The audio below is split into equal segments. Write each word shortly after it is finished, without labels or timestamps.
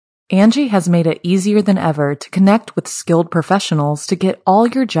Angie has made it easier than ever to connect with skilled professionals to get all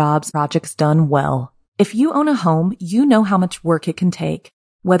your jobs projects done well. If you own a home, you know how much work it can take,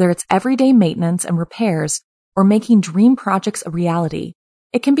 whether it's everyday maintenance and repairs or making dream projects a reality.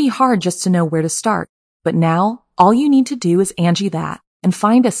 It can be hard just to know where to start, but now all you need to do is Angie that and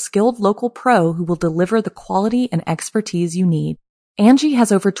find a skilled local pro who will deliver the quality and expertise you need. Angie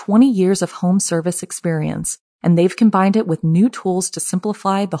has over 20 years of home service experience, and they've combined it with new tools to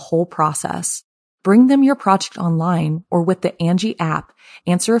simplify the whole process. Bring them your project online or with the Angie app,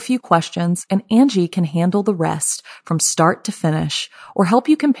 answer a few questions, and Angie can handle the rest from start to finish or help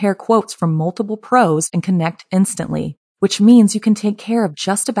you compare quotes from multiple pros and connect instantly, which means you can take care of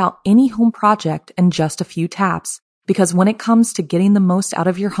just about any home project in just a few taps. Because when it comes to getting the most out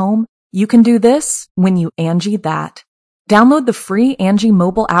of your home, you can do this when you Angie that. Download the free Angie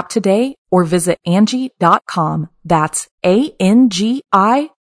mobile app today or visit Angie.com. That's ANGI.com.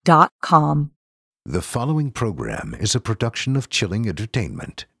 The following program is a production of Chilling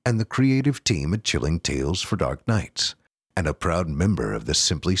Entertainment and the creative team at Chilling Tales for Dark Nights, and a proud member of the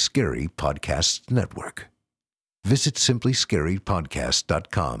Simply Scary Podcasts Network. Visit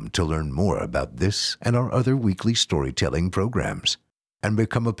simplyscarypodcast.com to learn more about this and our other weekly storytelling programs, and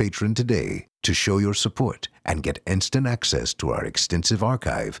become a patron today to show your support and get instant access to our extensive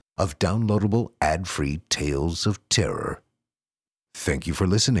archive of downloadable ad-free tales of terror. Thank you for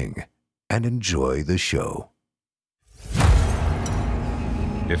listening and enjoy the show.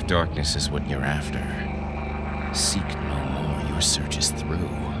 If darkness is what you're after, seek no more, your search is through.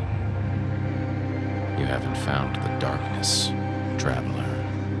 You haven't found the darkness, traveler.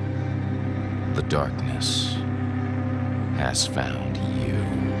 The darkness has found you.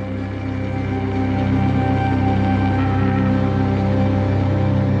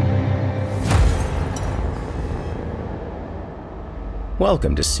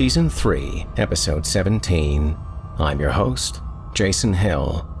 Welcome to Season 3, Episode 17. I'm your host, Jason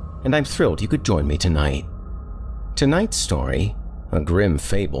Hill, and I'm thrilled you could join me tonight. Tonight's story, a grim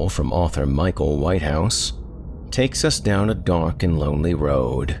fable from author Michael Whitehouse, takes us down a dark and lonely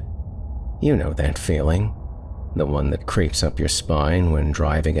road. You know that feeling, the one that creeps up your spine when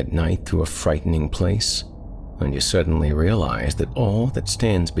driving at night through a frightening place, and you suddenly realize that all that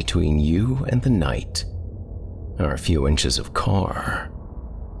stands between you and the night are a few inches of car.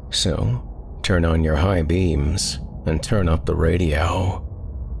 So, turn on your high beams and turn up the radio,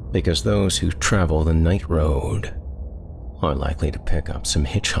 because those who travel the night road are likely to pick up some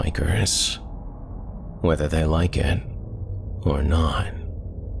hitchhikers, whether they like it or not.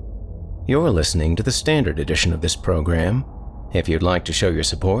 You're listening to the standard edition of this program. If you'd like to show your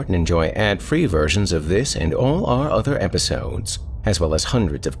support and enjoy ad-free versions of this and all our other episodes, as well as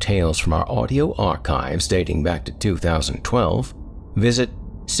hundreds of tales from our audio archives dating back to 2012, visit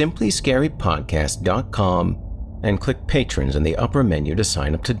simplyscarypodcast.com and click Patrons in the upper menu to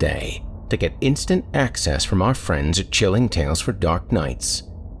sign up today to get instant access from our friends at Chilling Tales for Dark Nights.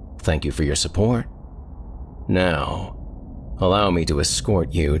 Thank you for your support. Now, allow me to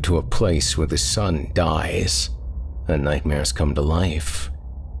escort you to a place where the sun dies and nightmares come to life.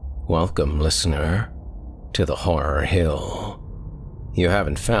 Welcome, listener, to the Horror Hill. You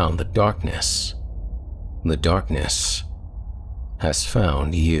haven't found the darkness. The darkness has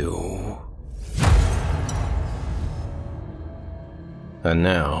found you. And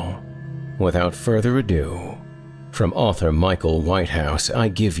now, without further ado, from author Michael Whitehouse, I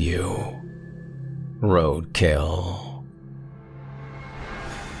give you Roadkill.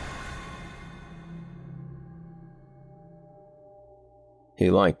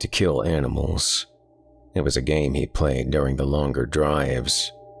 He liked to kill animals. It was a game he played during the longer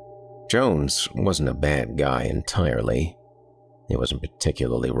drives. Jones wasn't a bad guy entirely. He wasn't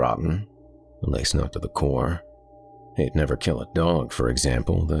particularly rotten, at least not to the core. He'd never kill a dog, for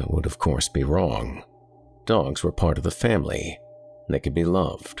example. That would of course be wrong. Dogs were part of the family. They could be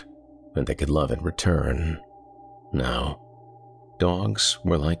loved, and they could love in return. Now, dogs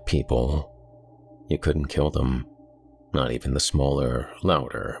were like people. You couldn't kill them, not even the smaller,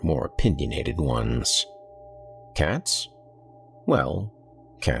 louder, more opinionated ones. Cats? Well,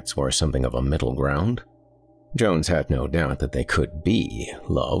 cats were something of a middle ground. Jones had no doubt that they could be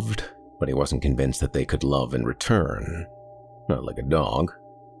loved, but he wasn't convinced that they could love in return. Not like a dog.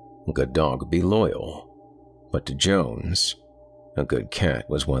 A good dog would be loyal. But to Jones, a good cat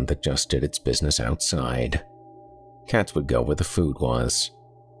was one that just did its business outside. Cats would go where the food was.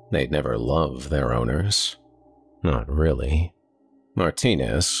 They'd never love their owners. Not really.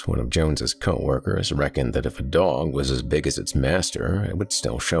 Martinez, one of Jones's co-workers, reckoned that if a dog was as big as its master, it would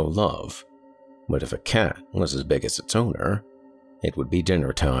still show love. But if a cat was as big as its owner, It would be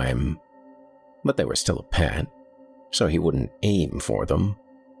dinner time. But they were still a pet, so he wouldn't aim for them,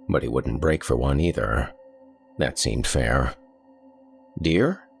 but he wouldn't break for one either. That seemed fair.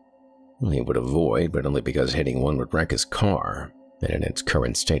 Deer? He would avoid, but only because hitting one would wreck his car, and in its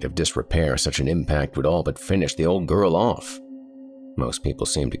current state of disrepair, such an impact would all but finish the old girl off. Most people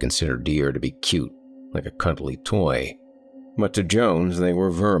seemed to consider deer to be cute, like a cuddly toy, but to Jones they were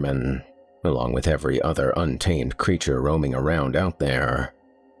vermin, along with every other untamed creature roaming around out there.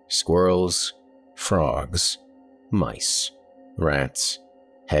 Squirrels, frogs, mice, rats,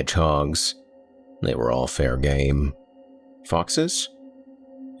 hedgehogs, they were all fair game. Foxes?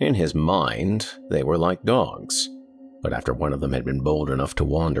 In his mind, they were like dogs, but after one of them had been bold enough to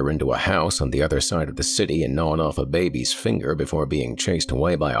wander into a house on the other side of the city and gnaw off a baby's finger before being chased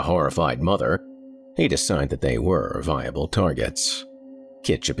away by a horrified mother, he decided that they were viable targets.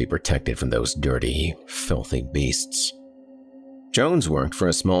 Kids should be protected from those dirty, filthy beasts. Jones worked for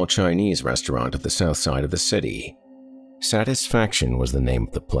a small Chinese restaurant at the south side of the city. Satisfaction was the name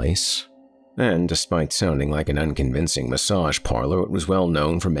of the place, and despite sounding like an unconvincing massage parlor, it was well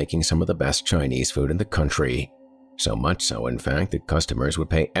known for making some of the best Chinese food in the country. So much so, in fact, that customers would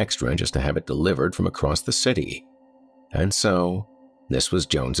pay extra just to have it delivered from across the city. And so, this was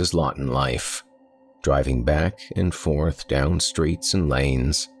Jones's lot in life. Driving back and forth down streets and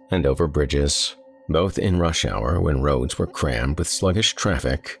lanes and over bridges, both in rush hour when roads were crammed with sluggish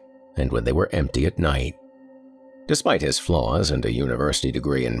traffic and when they were empty at night. Despite his flaws and a university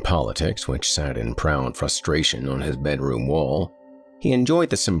degree in politics which sat in proud frustration on his bedroom wall, he enjoyed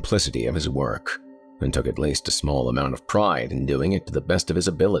the simplicity of his work and took at least a small amount of pride in doing it to the best of his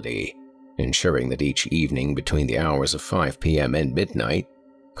ability, ensuring that each evening between the hours of 5 p.m. and midnight,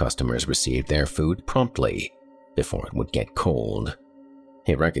 customers received their food promptly before it would get cold.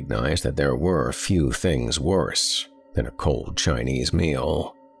 He recognized that there were few things worse than a cold Chinese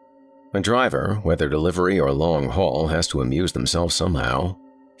meal. A driver, whether delivery or long haul, has to amuse themselves somehow,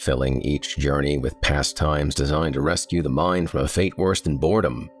 filling each journey with pastimes designed to rescue the mind from a fate worse than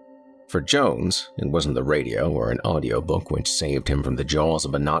boredom. For Jones, it wasn't the radio or an audiobook which saved him from the jaws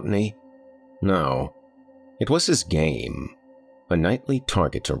of monotony. No, it was his game, a nightly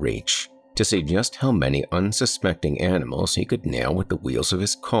target to reach, to see just how many unsuspecting animals he could nail with the wheels of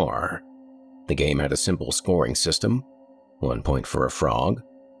his car. The game had a simple scoring system: 1 point for a frog,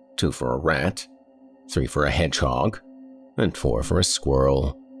 2 for a rat, 3 for a hedgehog, and 4 for a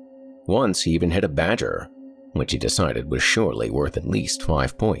squirrel. Once he even hit a badger, which he decided was surely worth at least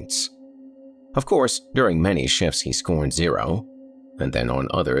 5 points. Of course, during many shifts he scored 0, and then on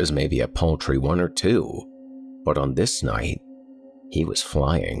others maybe a paltry 1 or 2. But on this night, he was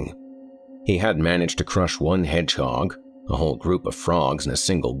flying. He had managed to crush 1 hedgehog, a whole group of frogs in a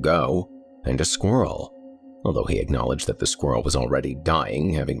single go, and a squirrel, although he acknowledged that the squirrel was already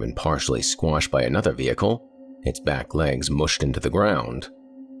dying, having been partially squashed by another vehicle, its back legs mushed into the ground.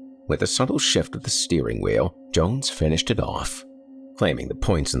 With a subtle shift of the steering wheel, Jones finished it off, claiming the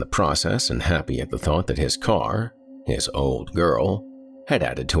points in the process and happy at the thought that his car, his old girl, had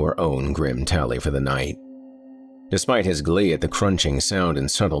added to her own grim tally for the night. Despite his glee at the crunching sound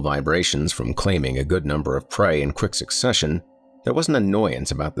and subtle vibrations from claiming a good number of prey in quick succession, there was an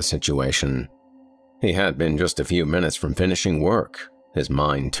annoyance about the situation. He had been just a few minutes from finishing work, his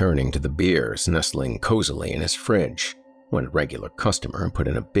mind turning to the beers nestling cozily in his fridge, when a regular customer put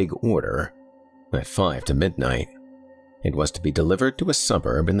in a big order. At 5 to midnight, it was to be delivered to a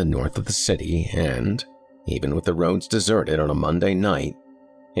suburb in the north of the city, and, even with the roads deserted on a Monday night,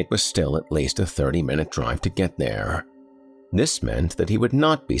 it was still at least a 30-minute drive to get there. This meant that he would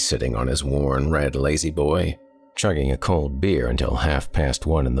not be sitting on his worn red lazy boy, chugging a cold beer until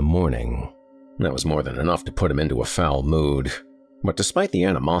 1:30 in the morning. That was more than enough to put him into a foul mood. But despite the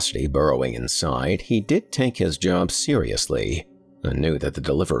animosity burrowing inside, he did take his job seriously and knew that the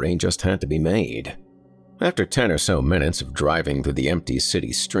delivery just had to be made. After 10 or so minutes of driving through the empty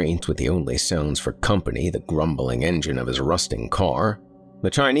city streets with the only sounds for company the grumbling engine of his rusting car, the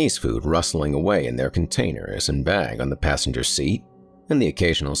Chinese food rustling away in their containers and bag on the passenger seat, and the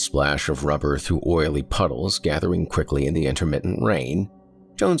occasional splash of rubber through oily puddles gathering quickly in the intermittent rain,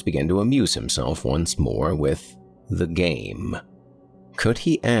 Jones began to amuse himself once more with the game. Could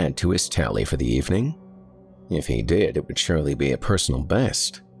he add to his tally for the evening? If he did, it would surely be a personal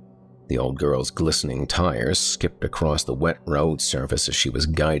best. The old girl's glistening tires skipped across the wet road surface as she was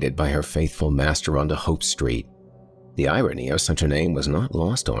guided by her faithful master onto Hope Street. The irony of such a name was not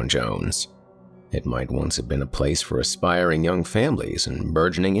lost on Jones. It might once have been a place for aspiring young families and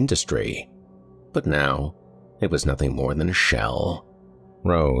burgeoning industry. But now, it was nothing more than a shell.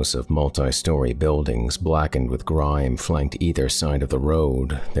 Rows of multi-story buildings blackened with grime flanked either side of the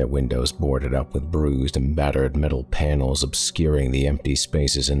road, their windows boarded up with bruised and battered metal panels obscuring the empty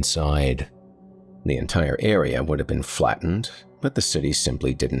spaces inside. The entire area would have been flattened, but the city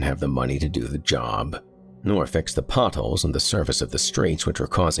simply didn't have the money to do the job, nor fix the potholes on the surface of the streets which were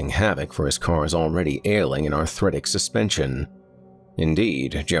causing havoc for his cars already ailing in arthritic suspension.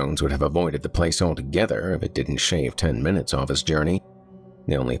 Indeed, Jones would have avoided the place altogether if it didn't shave 10 minutes off his journey.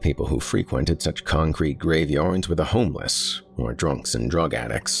 The only people who frequented such concrete graveyards were the homeless, or drunks and drug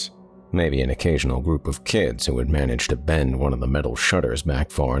addicts. Maybe an occasional group of kids who had managed to bend one of the metal shutters back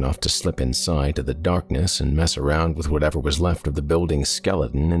far enough to slip inside to the darkness and mess around with whatever was left of the building's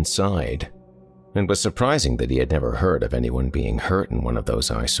skeleton inside. It was surprising that he had never heard of anyone being hurt in one of those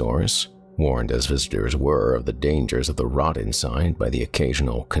eyesores, warned as visitors were of the dangers of the rot inside by the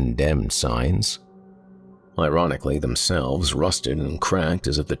occasional condemned signs. Ironically, themselves rusted and cracked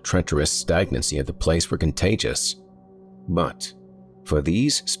as if the treacherous stagnancy of the place were contagious. But for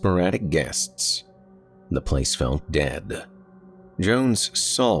these sporadic guests, the place felt dead. Jones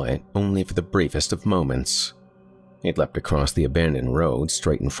saw it only for the briefest of moments. It leapt across the abandoned road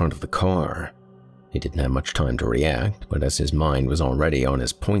straight in front of the car. He didn't have much time to react, but as his mind was already on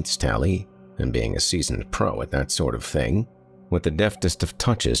his points tally, and being a seasoned pro at that sort of thing, with the deftest of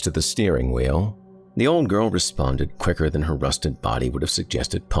touches to the steering wheel, the old girl responded quicker than her rusted body would have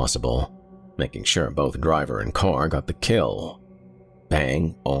suggested possible, making sure both driver and car got the kill.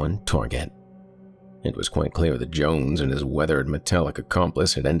 Bang on target. It was quite clear that Jones and his weathered metallic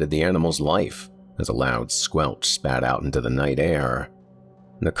accomplice had ended the animal's life as a loud squelch spat out into the night air.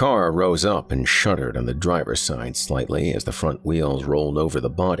 The car rose up and shuddered on the driver's side slightly as the front wheels rolled over the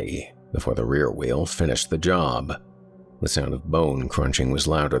body before the rear wheel finished the job. The sound of bone crunching was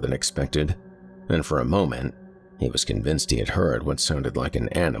louder than expected, and for a moment, he was convinced he had heard what sounded like an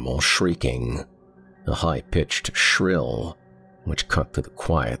animal shrieking, a high-pitched shrill, which cut through the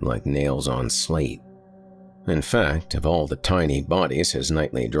quiet like nails on slate. In fact, of all the tiny bodies his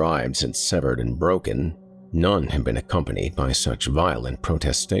nightly drives had severed and broken, none had been accompanied by such violent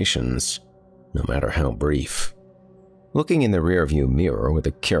protestations, no matter how brief. Looking in the rearview mirror with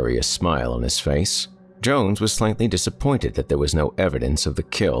a curious smile on his face, Jones was slightly disappointed that there was no evidence of the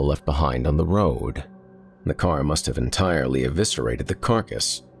kill left behind on the road. The car must have entirely eviscerated the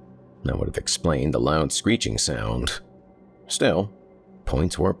carcass. That would have explained the loud screeching sound. Still,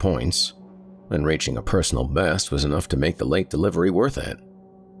 points were points, and reaching a personal best was enough to make the late delivery worth it.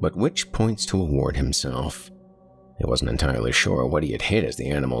 But which points to award himself? He wasn't entirely sure what he had hit as the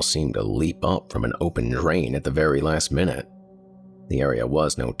animal seemed to leap up from an open drain at the very last minute. The area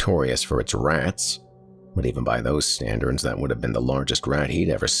was notorious for its rats, but even by those standards, that would have been the largest rat he'd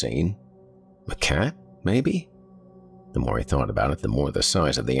ever seen. A cat, maybe? The more he thought about it, the more the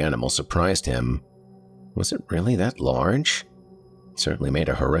size of the animal surprised him. Was it really that large? It certainly made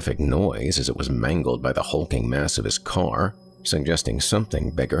a horrific noise as it was mangled by the hulking mass of his car, suggesting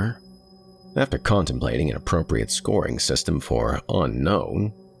something bigger. After contemplating an appropriate scoring system for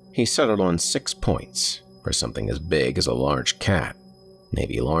unknown, he settled on 6 points for something as big as a large cat,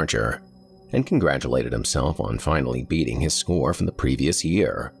 maybe larger, and congratulated himself on finally beating his score from the previous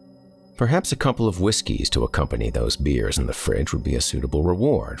year. Perhaps a couple of whiskeys to accompany those beers in the fridge would be a suitable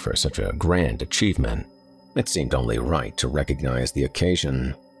reward for such a grand achievement. It seemed only right to recognize the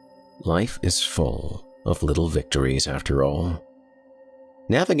occasion. Life is full of little victories after all.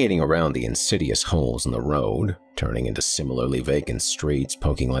 Navigating around the insidious holes in the road, turning into similarly vacant streets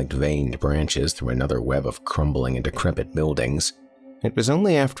poking like veined branches through another web of crumbling and decrepit buildings, it was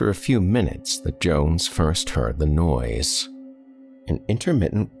only after a few minutes that Jones first heard the noise. An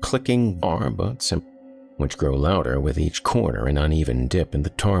intermittent clicking bar butts, which grew louder with each corner and uneven dip in the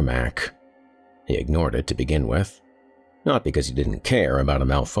tarmac. He ignored it to begin with, not because he didn't care about a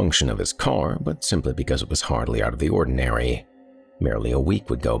malfunction of his car, but simply because it was hardly out of the ordinary. Merely a week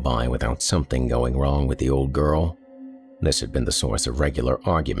would go by without something going wrong with the old girl. This had been the source of regular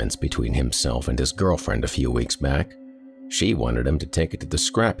arguments between himself and his girlfriend a few weeks back. She wanted him to take it to the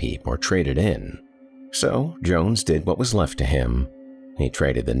scrap heap or trade it in. So Jones did what was left to him. He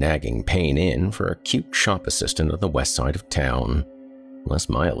traded the nagging pain in for a cute shop assistant on the west side of town. Less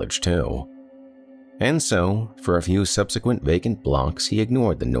mileage, too. And so, for a few subsequent vacant blocks, he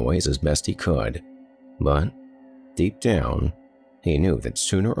ignored the noise as best he could. But, deep down, he knew that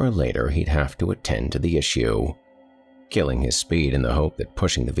sooner or later he'd have to attend to the issue. Killing his speed in the hope that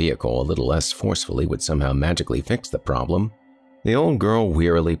pushing the vehicle a little less forcefully would somehow magically fix the problem, the old girl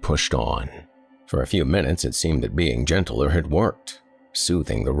wearily pushed on. For a few minutes it seemed that being gentler had worked,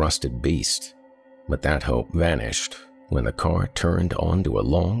 soothing the rusted beast. But that hope vanished when the car turned onto a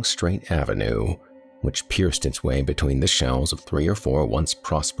long, straight avenue, which pierced its way between the shells of 3 or 4 once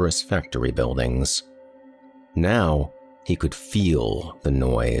prosperous factory buildings. Now he could feel the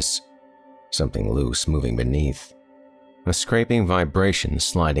noise, something loose moving beneath, a scraping vibration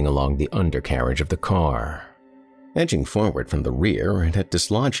sliding along the undercarriage of the car. Edging forward from the rear, it had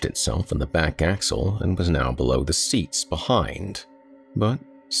dislodged itself in the back axle and was now below the seats behind, but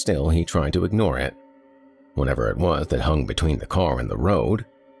still he tried to ignore it. Whatever it was that hung between the car and the road,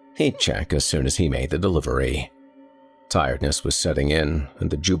 he'd check as soon as he made the delivery. Tiredness was setting in, and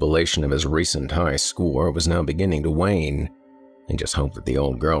the jubilation of his recent high score was now beginning to wane. He just hoped that the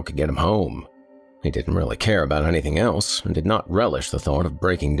old girl could get him home. He didn't really care about anything else, and did not relish the thought of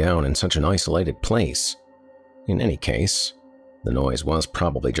breaking down in such an isolated place. In any case, the noise was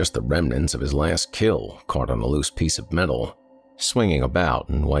probably just the remnants of his last kill caught on a loose piece of metal, swinging about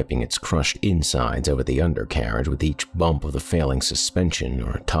and wiping its crushed insides over the undercarriage with each bump of the failing suspension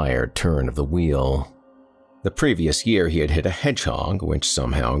or tired turn of the wheel. The previous year he had hit a hedgehog which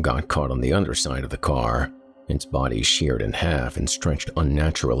somehow got caught on the underside of the car, its body sheared in half and stretched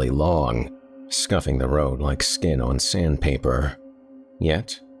unnaturally long, scuffing the road like skin on sandpaper.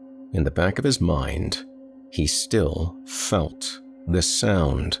 Yet, in the back of his mind, he still felt this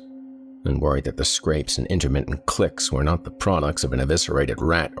sound, and worried that the scrapes and intermittent clicks were not the products of an eviscerated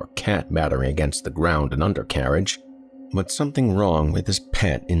rat or cat battering against the ground and undercarriage, but something wrong with his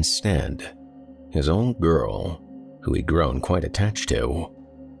pet instead, his old girl, who he'd grown quite attached to.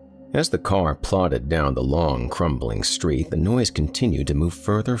 As the car plodded down the long, crumbling street, the noise continued to move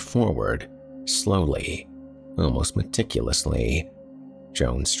further forward, slowly, almost meticulously.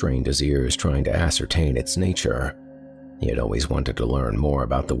 Jones strained his ears trying to ascertain its nature. He had always wanted to learn more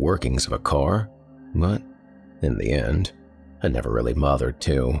about the workings of a car, but, in the end, had never really bothered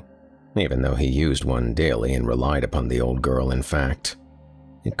to, even though he used one daily and relied upon the old girl in fact.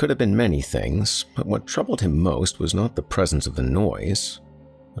 It could have been many things, but what troubled him most was not the presence of the noise,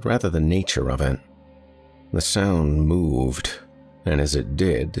 but rather the nature of it. The sound moved, and as it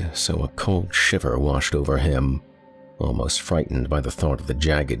did, so a cold shiver washed over him, almost frightened by the thought of the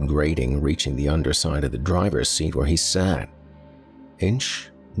jagged grating reaching the underside of the driver's seat where he sat.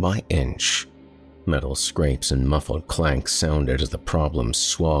 Inch by inch, metal scrapes and muffled clanks sounded as the problem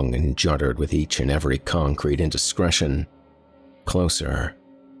swung and juddered with each and every concrete indiscretion. Closer.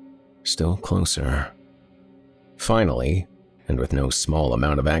 Still closer. Finally, and with no small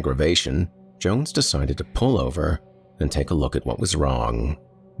amount of aggravation, Jones decided to pull over and take a look at what was wrong,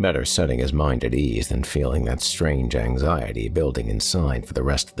 better setting his mind at ease than feeling that strange anxiety building inside for the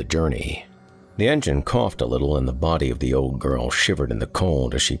rest of the journey. The engine coughed a little and the body of the old girl shivered in the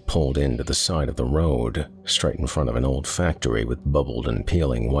cold as she pulled into the side of the road, straight in front of an old factory with bubbled and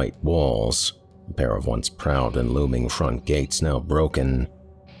peeling white walls, a pair of once proud and looming front gates now broken,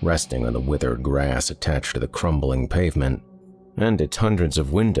 resting on the withered grass attached to the crumbling pavement, and its hundreds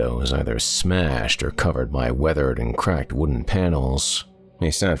of windows either smashed or covered by weathered and cracked wooden panels.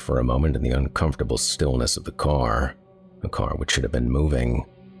 He sat for a moment in the uncomfortable stillness of the car, a car which should have been moving,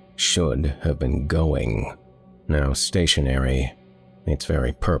 should have been going, now stationary, its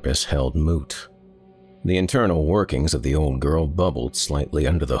very purpose held moot. The internal workings of the old girl bubbled slightly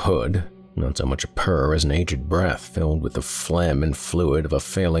under the hood, not so much a purr as an aged breath filled with the phlegm and fluid of a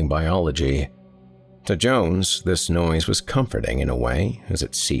failing biology. To Jones, this noise was comforting in a way as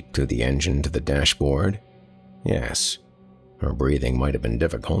it seeped through the engine to the dashboard. Yes, her breathing might have been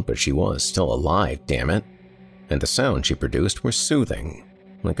difficult, but she was still alive, damn it. And the sounds she produced were soothing,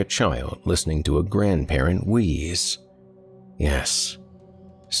 like a child listening to a grandparent wheeze. Yes,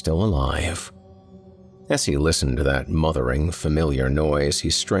 still alive. As he listened to that mothering, familiar noise, he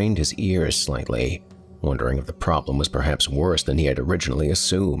strained his ears slightly, wondering if the problem was perhaps worse than he had originally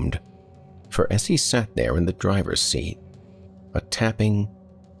assumed. For as he sat there in the driver's seat, a tapping,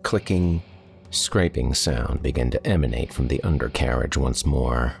 clicking, scraping sound began to emanate from the undercarriage once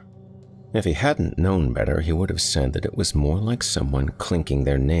more. If he hadn't known better, he would have said that it was more like someone clinking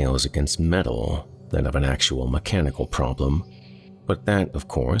their nails against metal than of an actual mechanical problem, but that, of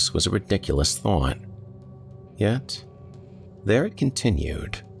course, was a ridiculous thought. Yet, there it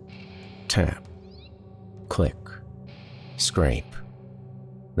continued. Tap, click, scrape,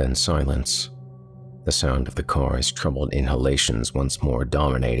 then silence, the sound of the car's troubled inhalations once more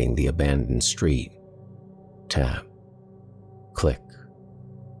dominating the abandoned street. Tap, click,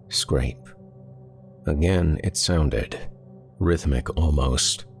 scrape. Again it sounded, rhythmic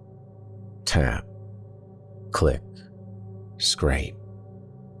almost. Tap, click, scrape.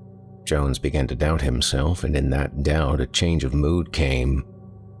 Jones began to doubt himself, and in that doubt a change of mood came.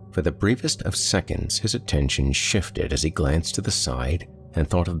 For the briefest of seconds, his attention shifted as he glanced to the side and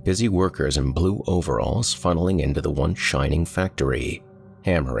thought of busy workers in blue overalls funneling into the once shining factory,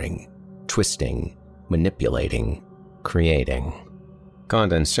 hammering, twisting, manipulating, creating.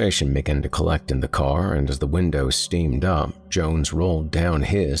 Condensation began to collect in the car, and as the windows steamed up, Jones rolled down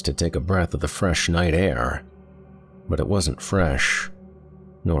his to take a breath of the fresh night air. But it wasn't fresh,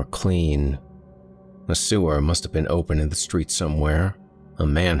 nor clean. A sewer must have been open in the street somewhere, a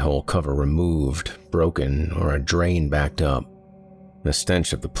manhole cover removed, broken, or a drain backed up. The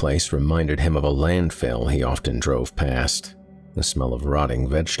stench of the place reminded him of a landfill he often drove past, the smell of rotting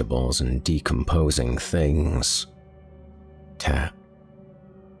vegetables and decomposing things. Tap.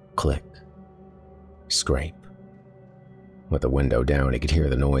 Click. Scrape. With the window down, he could hear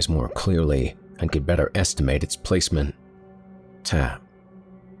the noise more clearly and could better estimate its placement. Tap.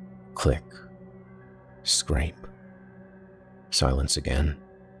 Click. Scrape. Silence again.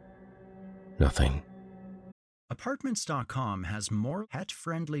 Nothing. Apartments.com has more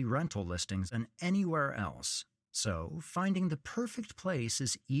pet-friendly rental listings than anywhere else. So, finding the perfect place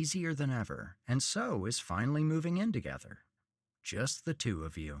is easier than ever, and so is finally moving in together. Just the two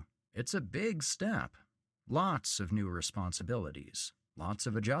of you. It's a big step. Lots of new responsibilities, lots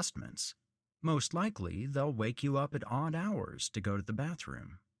of adjustments. Most likely, they'll wake you up at odd hours to go to the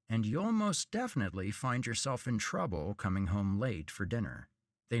bathroom, and you'll most definitely find yourself in trouble coming home late for dinner.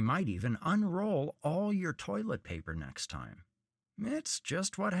 They might even unroll all your toilet paper next time. It's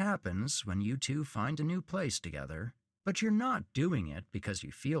just what happens when you two find a new place together. But you're not doing it because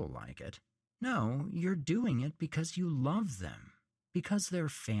you feel like it. No, you're doing it because you love them, because they're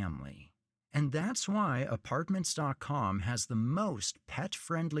family. And that's why Apartments.com has the most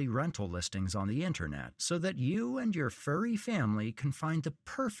pet-friendly rental listings on the internet, so that you and your furry family can find the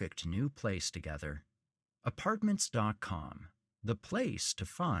perfect new place together. Apartments.com, the place to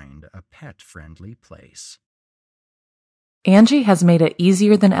find a pet-friendly place. Angie has made it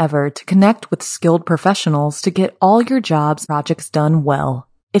easier than ever to connect with skilled professionals to get all your jobs projects done well.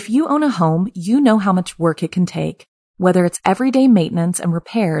 If you own a home, you know how much work it can take, whether it's everyday maintenance and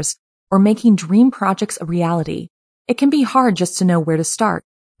repairs or making dream projects a reality. It can be hard just to know where to start,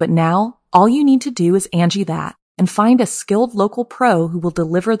 but now all you need to do is Angie that and find a skilled local pro who will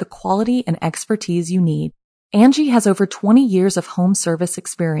deliver the quality and expertise you need. Angie has over 20 years of home service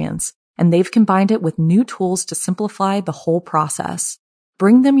experience, and they've combined it with new tools to simplify the whole process.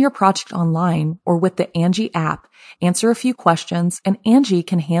 Bring them your project online or with the Angie app, answer a few questions, and Angie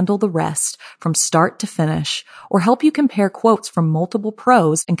can handle the rest from start to finish, or help you compare quotes from multiple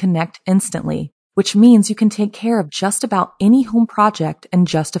pros and connect instantly, which means you can take care of just about any home project in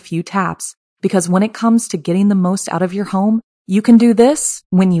just a few taps. Because when it comes to getting the most out of your home, you can do this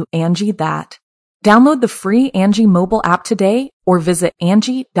when you Angie that. Download the free Angie mobile app today or visit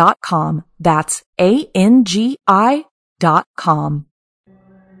Angie.com. That's ANGI.com.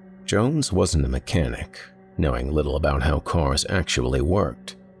 Jones wasn't a mechanic, knowing little about how cars actually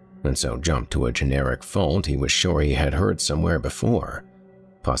worked, and so jumped to a generic fault he was sure he had heard somewhere before,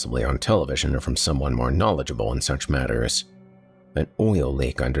 possibly on television or from someone more knowledgeable in such matters. An oil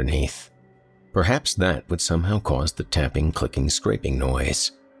leak underneath. Perhaps that would somehow cause the tapping, clicking, scraping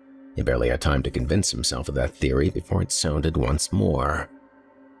noise. He barely had time to convince himself of that theory before it sounded once more.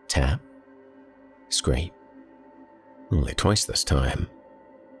 Tap. Scrape. Only twice this time.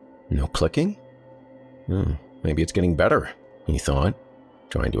 No clicking? Maybe it's getting better, he thought,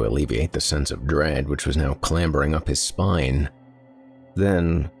 trying to alleviate the sense of dread which was now clambering up his spine.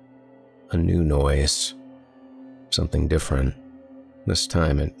 Then, a new noise. Something different. This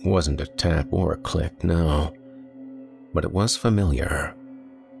time it wasn't a tap or a click, no. But it was familiar,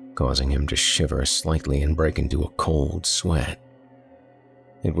 causing him to shiver slightly and break into a cold sweat.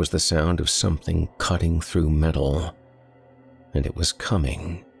 It was the sound of something cutting through metal, and it was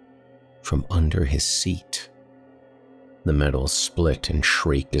coming from under his seat. The metal split and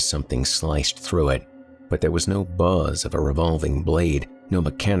shrieked as something sliced through it, but there was no buzz of a revolving blade, no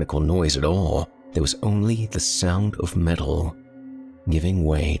mechanical noise at all. There was only the sound of metal giving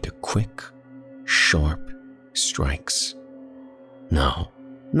way to quick, sharp strikes. No,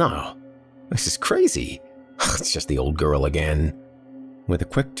 this is crazy. It's just the old girl again. With a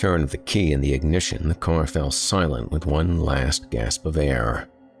quick turn of the key in the ignition, the car fell silent with one last gasp of air.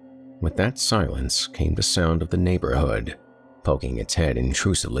 With that silence came the sound of the neighborhood, poking its head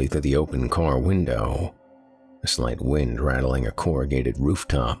intrusively through the open car window. A slight wind rattling a corrugated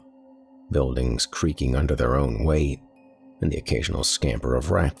rooftop, buildings creaking under their own weight, and the occasional scamper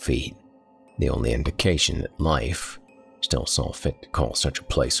of rat feet, the only indication that life still saw fit to call such a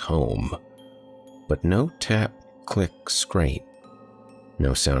place home. But no tap, click, scrape.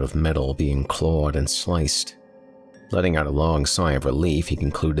 No sound of metal being clawed and sliced. Letting out a long sigh of relief, he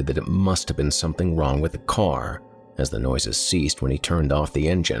concluded that it must have been something wrong with the car, as the noises ceased when he turned off the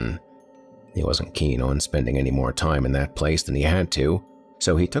engine. He wasn't keen on spending any more time in that place than he had to,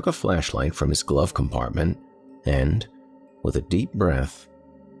 so he took a flashlight from his glove compartment and, with a deep breath,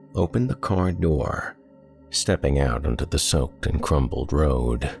 opened the car door, stepping out onto the soaked and crumbled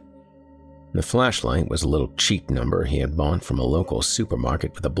road. The flashlight was a little cheap number he had bought from a local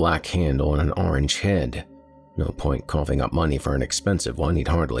supermarket with a black handle and an orange head. No point coughing up money for an expensive one he'd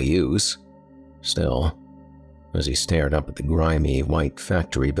hardly use. Still, as he stared up at the grimy white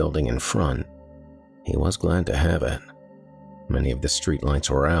factory building in front, he was glad to have it. Many of the streetlights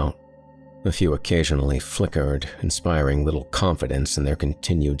were out. A few occasionally flickered, inspiring little confidence in their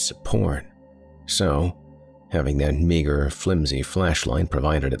continued support. So, having that meager, flimsy flashlight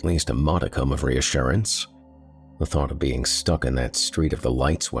provided at least a modicum of reassurance. The thought of being stuck in that street if the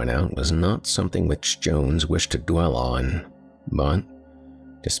lights went out was not something which Jones wished to dwell on, but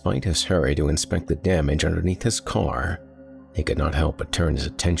despite his hurry to inspect the damage underneath his car, he could not help but turn his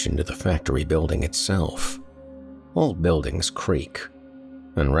attention to the factory building itself. Old buildings creak,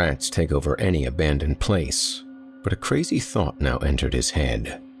 and rats take over any abandoned place, but a crazy thought now entered his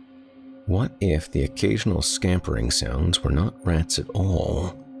head. What if the occasional scampering sounds were not rats at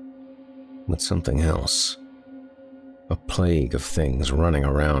all, but something else? A plague of things running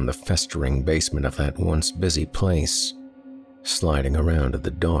around the festering basement of that once busy place, sliding around in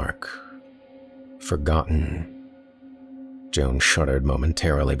the dark, forgotten. Jones shuddered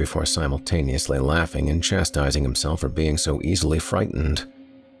momentarily before simultaneously laughing and chastising himself for being so easily frightened.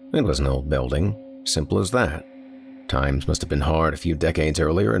 It was an old building, simple as that. Times must have been hard a few decades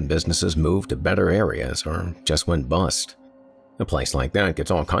earlier and businesses moved to better areas or just went bust. A place like that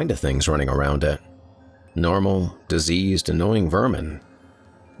gets all kinds of things running around it. Normal, diseased, annoying vermin.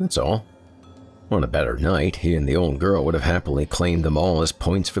 That's all. On a better night, he and the old girl would have happily claimed them all as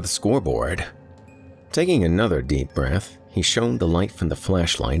points for the scoreboard. Taking another deep breath, he shone the light from the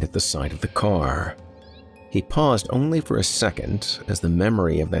flashlight at the side of the car. He paused only for a second as the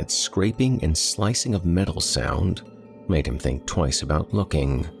memory of that scraping and slicing of metal sound made him think twice about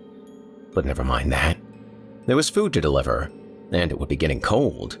looking. But never mind that. There was food to deliver, and it would be getting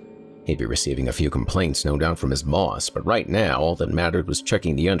cold. He'd be receiving a few complaints, no doubt, from his boss, but right now all that mattered was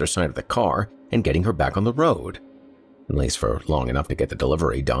checking the underside of the car and getting her back on the road. At least for long enough to get the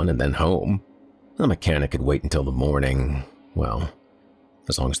delivery done and then home. The mechanic could wait until the morning. Well,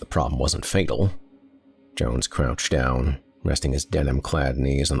 as long as the problem wasn't fatal. Jones crouched down, resting his denim-clad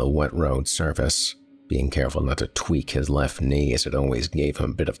knees on the wet road surface, being careful not to tweak his left knee as it always gave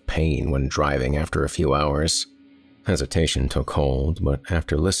him a bit of pain when driving after a few hours. Hesitation took hold, but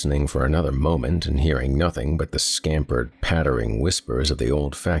after listening for another moment and hearing nothing but the scampered, pattering whispers of the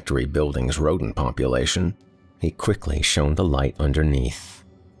old factory building's rodent population, he quickly shone the light underneath.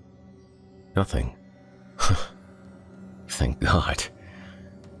 Nothing. Thank God.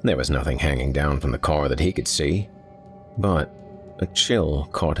 There was nothing hanging down from the car that he could see, but a chill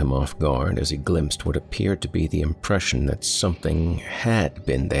caught him off guard as he glimpsed what appeared to be the impression that something had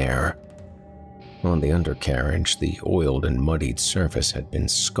been there. On the undercarriage, the oiled and muddied surface had been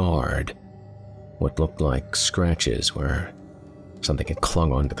scarred. What looked like scratches where something had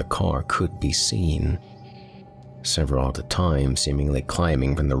clung onto the car could be seen. Several at a time, seemingly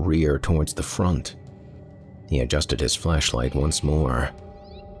climbing from the rear towards the front. He adjusted his flashlight once more.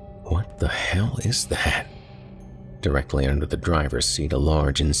 What the hell is that? Directly under the driver's seat, a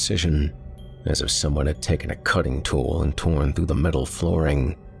large incision, as if someone had taken a cutting tool and torn through the metal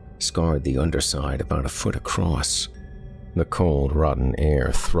flooring, scarred the underside about a foot across. The cold, rotten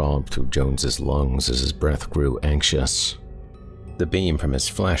air throbbed through Jones's lungs as his breath grew anxious. The beam from his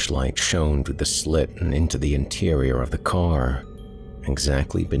flashlight shone through the slit and into the interior of the car,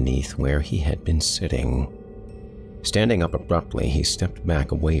 exactly beneath where he had been sitting. Standing up abruptly, he stepped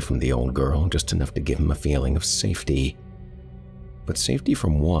back away from the old girl just enough to give him a feeling of safety. But safety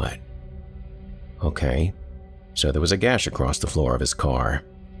from what? Okay, so there was a gash across the floor of his car,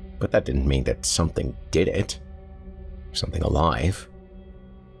 but that didn't mean that something did it. Something alive.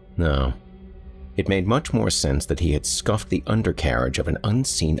 No. It made much more sense that he had scuffed the undercarriage of an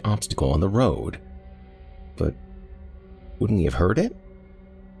unseen obstacle on the road. But wouldn't he have heard it?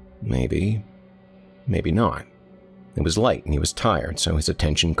 Maybe. Maybe not. It was light and he was tired, so his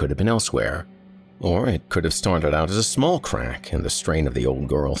attention could have been elsewhere. Or it could have started out as a small crack, and the strain of the old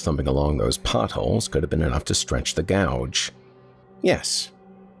girl thumping along those potholes could have been enough to stretch the gouge. Yes,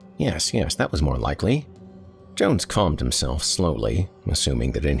 that was more likely. Jones calmed himself slowly,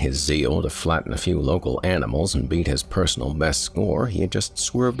 assuming that in his zeal to flatten a few local animals and beat his personal best score, he had just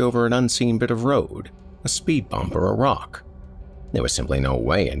swerved over an unseen bit of road, a speed bump or a rock. There was simply no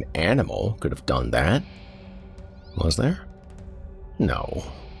way an animal could have done that. Was there? No,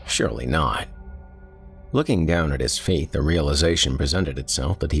 surely not. Looking down at his feet, the realization presented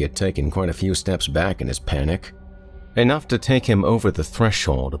itself that he had taken quite a few steps back in his panic, enough to take him over the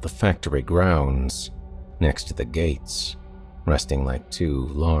threshold of the factory grounds, next to the gates, resting like two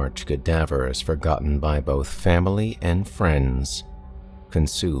large cadavers forgotten by both family and friends,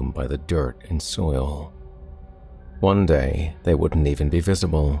 consumed by the dirt and soil. One day, they wouldn't even be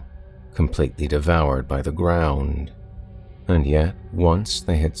visible, completely devoured by the ground. And yet, once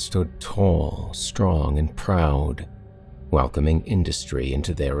they had stood tall, strong, and proud, welcoming industry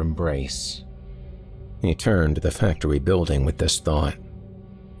into their embrace. He turned to the factory building with this thought.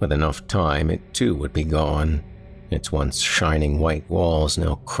 With enough time, it too would be gone, its once shining white walls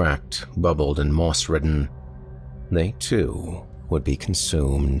now cracked, bubbled, and moss-ridden. They too would be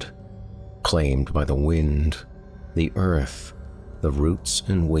consumed, claimed by the wind, the earth, the roots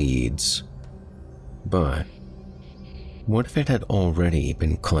and weeds. But what if it had already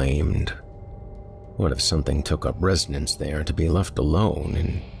been claimed? What if something took up residence there to be left alone,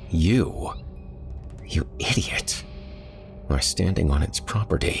 and you idiot, are standing on its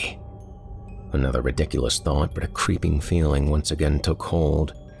property? Another ridiculous thought, but a creeping feeling once again took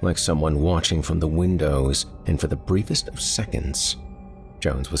hold, like someone watching from the windows, and for the briefest of seconds,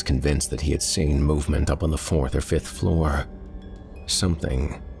 Jones was convinced that he had seen movement up on the 4th or 5th floor.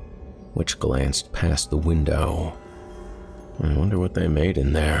 Something which glanced past the window. I wonder what they made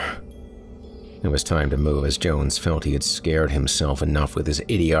in there. It was time to move as Jones felt he had scared himself enough with his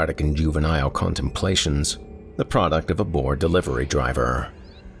idiotic and juvenile contemplations, the product of a bored delivery driver.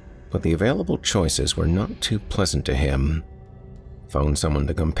 But the available choices were not too pleasant to him. Phone someone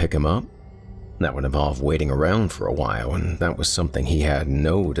to come pick him up? That would involve waiting around for a while, and that was something he had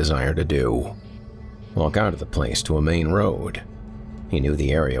no desire to do. Walk out of the place to a main road. He knew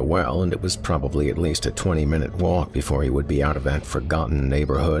the area well, and it was probably at least a 20-minute walk before he would be out of that forgotten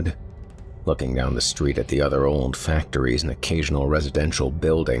neighborhood. Looking down the street at the other old factories and occasional residential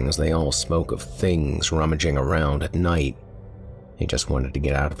buildings, they all spoke of things rummaging around at night. He just wanted to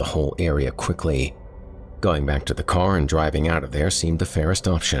get out of the whole area quickly. Going back to the car and driving out of there seemed the fairest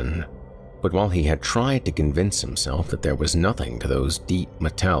option. But while he had tried to convince himself that there was nothing to those deep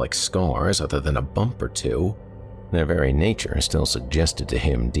metallic scars other than a bump or two, their very nature still suggested to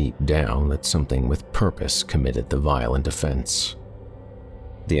him deep down that something with purpose committed the violent offense.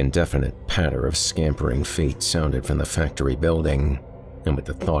 The indefinite patter of scampering feet sounded from the factory building, and with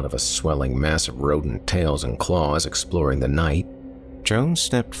the thought of a swelling mass of rodent tails and claws exploring the night, Jones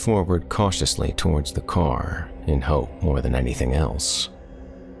stepped forward cautiously towards the car, in hope more than anything else.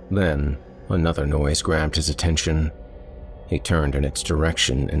 Then, another noise grabbed his attention. He turned in its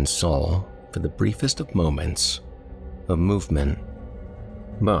direction and saw, for the briefest of moments, a movement.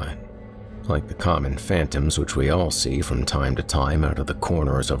 But, like the common phantoms which we all see from time to time out of the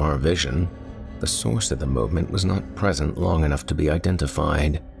corners of our vision, the source of the movement was not present long enough to be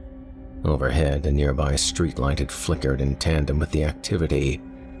identified. Overhead, a nearby streetlight had flickered in tandem with the activity,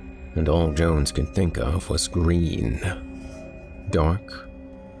 and all Jones could think of was green. Dark,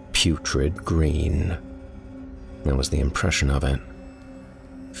 putrid green. That was the impression of it.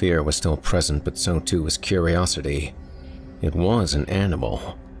 Fear was still present, but so too was curiosity. It was an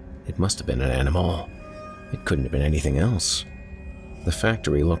animal. It must have been an animal. It couldn't have been anything else. The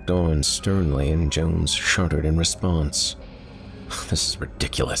factory looked on sternly, and Jones shuddered in response. This is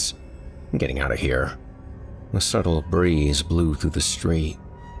ridiculous. I'm getting out of here. A subtle breeze blew through the street,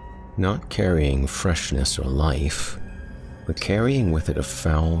 not carrying freshness or life, but carrying with it a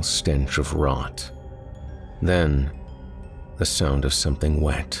foul stench of rot. Then, the sound of something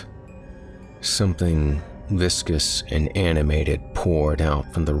wet. Something viscous and animated poured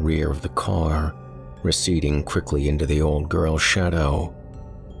out from the rear of the car, receding quickly into the old girl's shadow.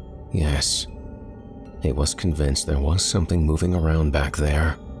 Yes, he was convinced there was something moving around back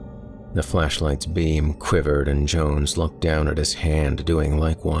there. The flashlight's beam quivered, and Jones looked down at his hand, doing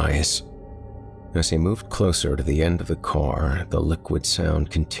likewise. As he moved closer to the end of the car, the liquid sound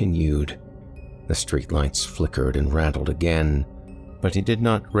continued. The streetlights flickered and rattled again, but he did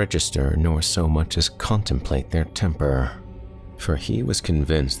not register nor so much as contemplate their temper, for he was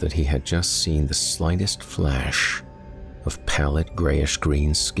convinced that he had just seen the slightest flash of pallid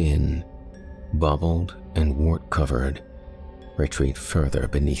grayish-green skin, bubbled and wart-covered, retreat further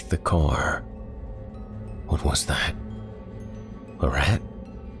beneath the car. What was that? A rat?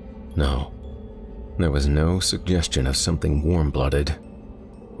 No, There was no suggestion of something warm-blooded.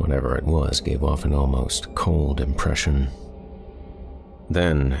 Whatever it was gave off an almost cold impression.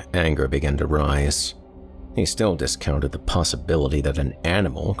 Then anger began to rise. He still discounted the possibility that an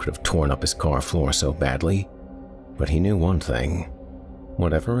animal could have torn up his car floor so badly, but he knew one thing.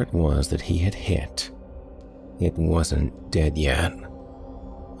 Whatever it was that he had hit, it wasn't dead yet.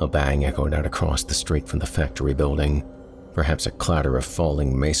 A bang echoed out across the street from the factory building, perhaps a clatter of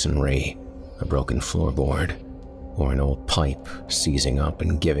falling masonry, a broken floorboard, or an old pipe seizing up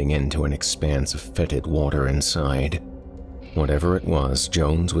and giving in to an expanse of fetid water inside. Whatever it was,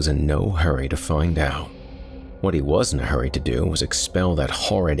 Jones was in no hurry to find out. What he was in a hurry to do was expel that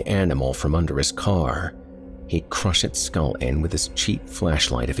horrid animal from under his car. He'd crush its skull in with his cheap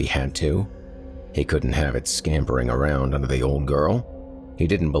flashlight if he had to. He couldn't have it scampering around under the old girl. He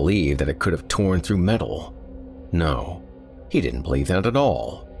didn't believe that it could have torn through metal. No, he didn't believe that at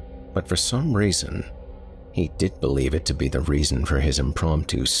all. But for some reason, he did believe it to be the reason for his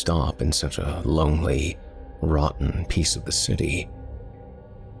impromptu stop in such a lonely, rotten piece of the city.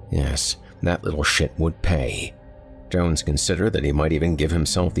 Yes, that little shit would pay. Jones considered that he might even give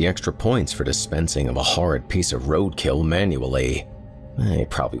himself the extra points for dispensing of a horrid piece of roadkill manually. He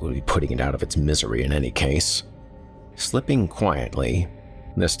probably would be putting it out of its misery in any case. Slipping quietly,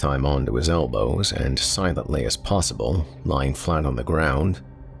 this time onto his elbows and silently as possible, lying flat on the ground,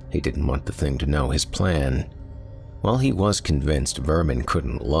 he didn't want the thing to know his plan. While he was convinced vermin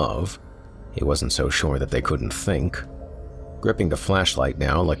couldn't love, he wasn't so sure that they couldn't think. Gripping the flashlight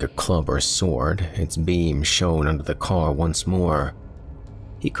now like a club or sword, its beam shone under the car once more.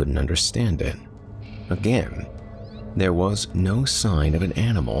 He couldn't understand it. Again, there was no sign of an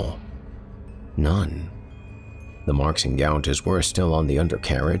animal. None. The marks and gouges were still on the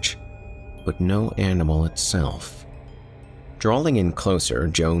undercarriage, but no animal itself. Drawing in closer,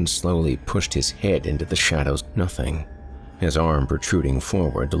 Jones slowly pushed his head into the shadows. Nothing. His arm protruding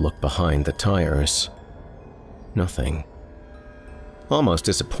forward to look behind the tires. Nothing. Almost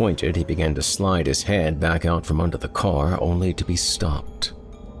disappointed, he began to slide his head back out from under the car, only to be stopped.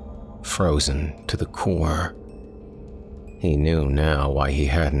 Frozen to the core. He knew now why he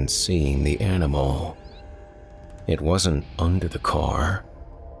hadn't seen the animal. It wasn't under the car,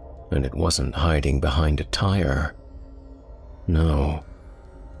 and it wasn't hiding behind a tire. No,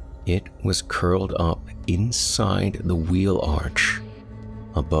 it was curled up inside the wheel arch,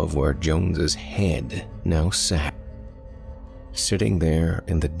 above where Jones's head now sat. Sitting there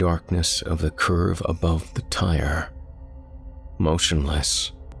in the darkness of the curve above the tire,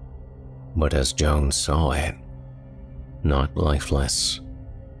 motionless, but as Jones saw it, not lifeless.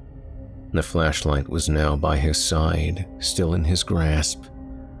 The flashlight was now by his side, still in his grasp,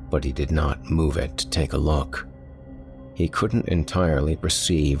 but he did not move it to take a look. He couldn't entirely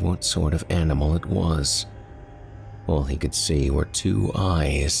perceive what sort of animal it was. All he could see were two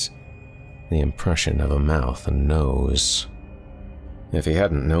eyes, the impression of a mouth and nose. If he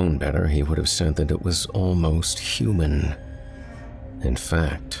hadn't known better, he would have said that it was almost human. In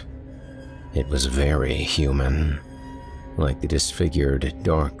fact, it was very human, like the disfigured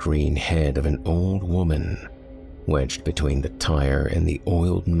dark green head of an old woman, wedged between the tire and the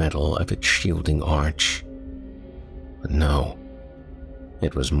oiled metal of its shielding arch. But no,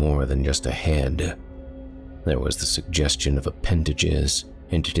 it was more than just a head. There was the suggestion of appendages,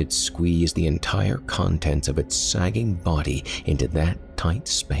 and it had squeezed the entire contents of its sagging body into that tight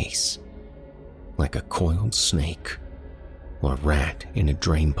space, like a coiled snake or rat in a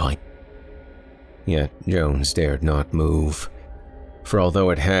drainpipe. Yet Jones dared not move, for although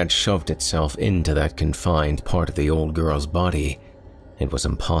it had shoved itself into that confined part of the old girl's body, it was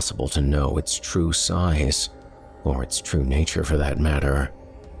impossible to know its true size, or its true nature for that matter.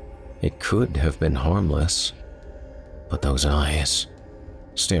 It could have been harmless, but those eyes,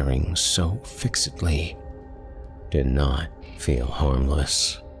 staring so fixedly, did not feel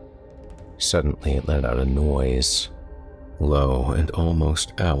harmless. Suddenly it let out a noise, low and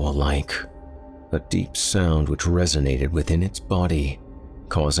almost owl-like, a deep sound which resonated within its body,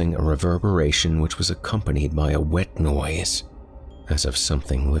 causing a reverberation which was accompanied by a wet noise, as of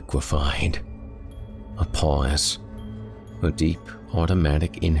something liquefied. A pause, a deep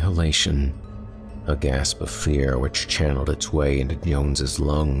automatic inhalation, a gasp of fear which channeled its way into Jones's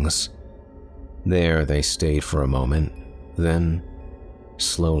lungs. There they stayed for a moment, then,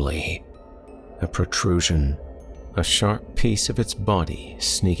 slowly, a protrusion, a sharp piece of its body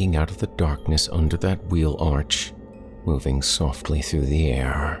sneaking out of the darkness under that wheel arch, moving softly through the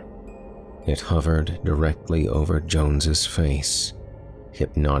air. It hovered directly over Jones's face,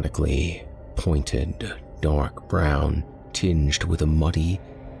 hypnotically pointed, dark brown, tinged with a muddy,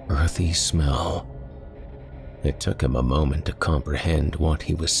 earthy smell. It took him a moment to comprehend what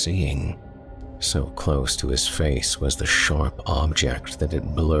he was seeing. So close to his face was the sharp object that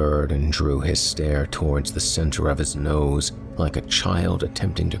it blurred and drew his stare towards the center of his nose like a child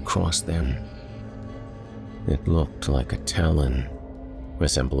attempting to cross them. It looked like a talon,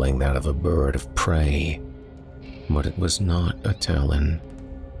 resembling that of a bird of prey, but it was not a talon,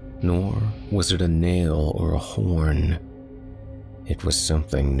 nor was it a nail or a horn. It was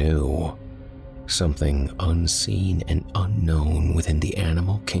something new, something unseen and unknown within the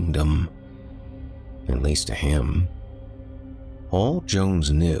animal kingdom. At least to him. All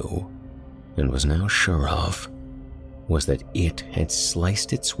Jones knew, and was now sure of, was that it had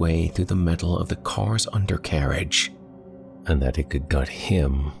sliced its way through the metal of the car's undercarriage, and that it could gut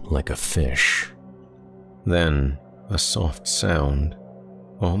him like a fish. Then, a soft sound,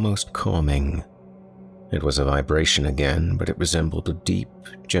 almost calming. It was a vibration again, but it resembled a deep,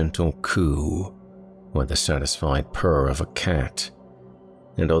 gentle coo, or the satisfied purr of a cat.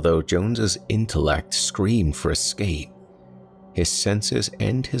 And although Jones's intellect screamed for escape, his senses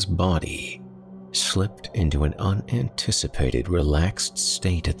and his body slipped into an unanticipated, relaxed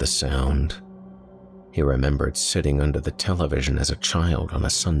state at the sound. He remembered sitting under the television as a child on a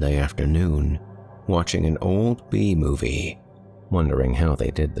Sunday afternoon, watching an old B-movie, wondering how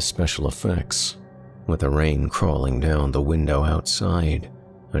they did the special effects, with the rain crawling down the window outside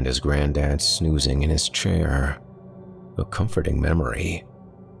and his granddad snoozing in his chair. A comforting memory.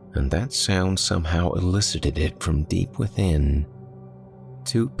 And that sound somehow elicited it from deep within.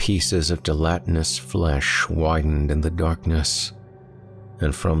 2 pieces of gelatinous flesh widened in the darkness,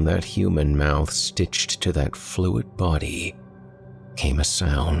 and from that human mouth stitched to that fluid body came a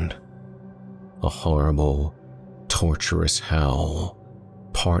sound. A horrible, torturous howl,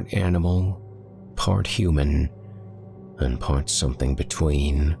 part animal, part human, and part something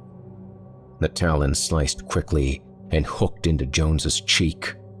between. The talon sliced quickly and hooked into Jones's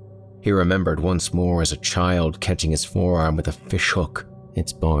cheek. He remembered once more as a child catching his forearm with a fish hook,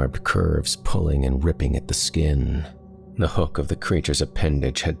 its barbed curves pulling and ripping at the skin. The hook of the creature's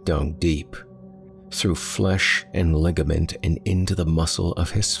appendage had dug deep, through flesh and ligament and into the muscle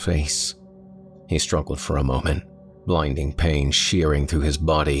of his face. He struggled for a moment, blinding pain shearing through his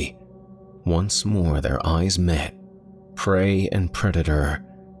body. Once more their eyes met, prey and predator,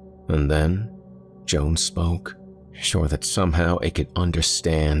 and then Jones spoke, sure that somehow it could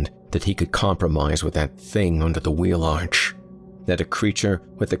understand, that he could compromise with that thing under the wheel arch, that a creature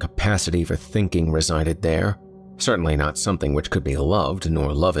with the capacity for thinking resided there, certainly not something which could be loved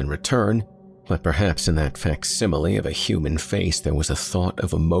nor love in return, but perhaps in that facsimile of a human face there was a thought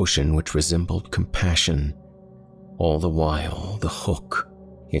of emotion which resembled compassion. All the while, the hook,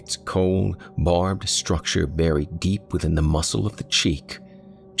 its cold, barbed structure buried deep within the muscle of the cheek,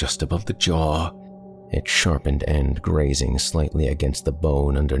 just above the jaw, its sharpened end grazing slightly against the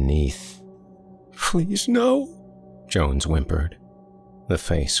bone underneath. "Please, no," Jones whimpered. The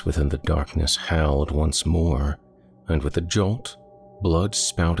face within the darkness howled once more, and with a jolt, blood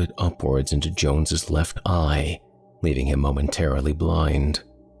spouted upwards into Jones's left eye, leaving him momentarily blind.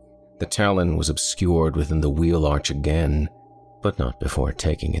 The talon was obscured within the wheel arch again, but not before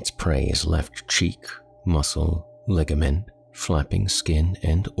taking its prey's left cheek, muscle, ligament, flapping skin,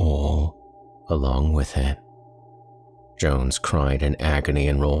 and all along with it. Jones cried in agony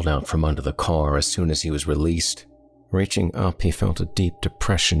and rolled out from under the car as soon as he was released. Reaching up, he felt a deep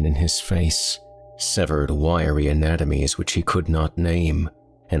depression in his face, severed wiry anatomies which he could not name,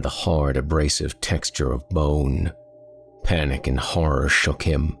 and the hard abrasive texture of bone. Panic and horror shook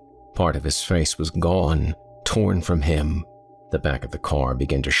him. Part of his face was gone, torn from him. The back of the car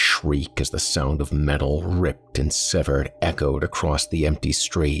began to shriek as the sound of metal ripped and severed echoed across the empty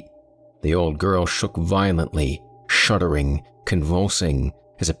street. The old girl shook violently, shuddering, convulsing,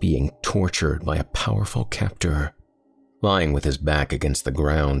 as if being tortured by a powerful captor. Lying with his back against the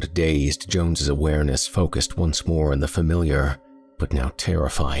ground, dazed, Jones's awareness focused once more on the familiar, but now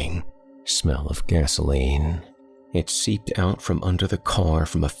terrifying, smell of gasoline. It seeped out from under the car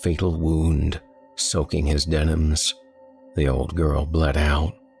from a fatal wound, soaking his denims. The old girl bled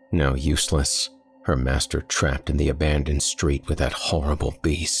out, now useless, her master trapped in the abandoned street with that horrible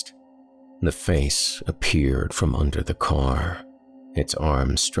beast. The face appeared from under the car, its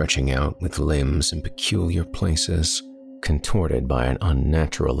arms stretching out with limbs in peculiar places, contorted by an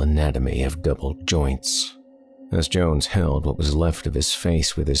unnatural anatomy of double joints. As Jones held what was left of his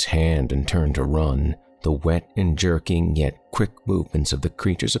face with his hand and turned to run, the wet and jerking yet quick movements of the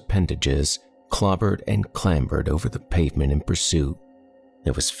creature's appendages clobbered and clambered over the pavement in pursuit.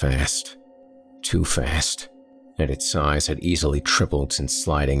 It was fast, too fast, and its size had easily tripled since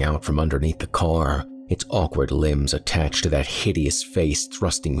sliding out from underneath the car. its awkward limbs attached to that hideous face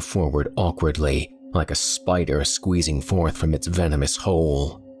thrusting forward awkwardly, like a spider squeezing forth from its venomous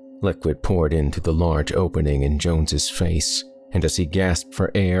hole. Liquid poured in through the large opening in Jones's face, and as he gasped for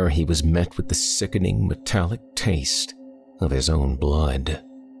air, he was met with the sickening metallic taste of his own blood.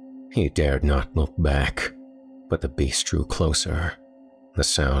 He dared not look back, but the beast drew closer, the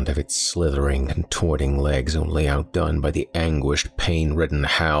sound of its slithering, contorting legs only outdone by the anguished, pain-ridden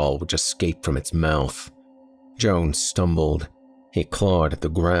howl which escaped from its mouth. Jones stumbled. He clawed at the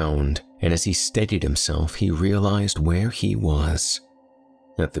ground, and as he steadied himself, he realized where he was.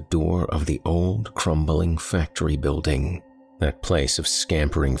 At the door of the old, crumbling factory building, that place of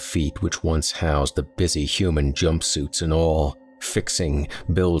scampering feet which once housed the busy human jumpsuits and all, fixing,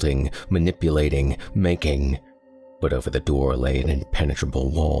 building, manipulating, making. But over the door lay an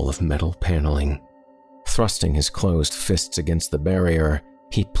impenetrable wall of metal paneling. Thrusting his closed fists against the barrier,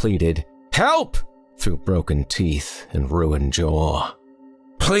 he pleaded, "Help!" through broken teeth and ruined jaw.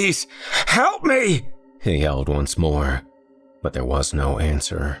 "Please, help me!" he yelled once more. But there was no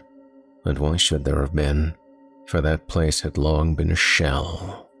answer. And why should there have been? For that place had long been a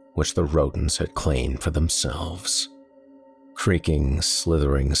shell which the rodents had claimed for themselves. Creaking,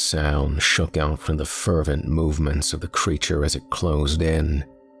 slithering sound shook out from the fervent movements of the creature as it closed in.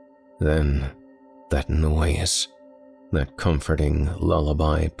 Then, that noise, that comforting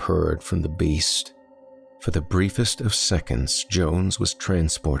lullaby purred from the beast. For the briefest of seconds, Jones was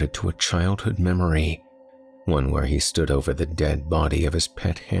transported to a childhood memory, one where he stood over the dead body of his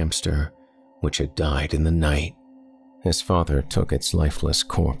pet hamster, which had died in the night. His father took its lifeless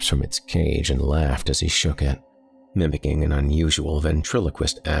corpse from its cage and laughed as he shook it, mimicking an unusual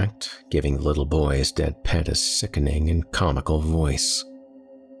ventriloquist act, giving the little boy's dead pet a sickening and comical voice.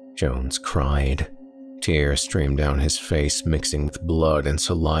 Jones cried. Tears streamed down his face, mixing with blood and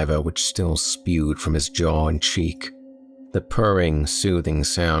saliva which still spewed from his jaw and cheek. The purring, soothing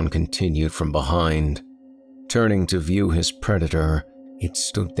sound continued from behind. Turning to view his predator, it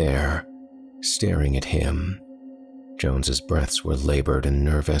stood there, staring at him. Jones's breaths were labored and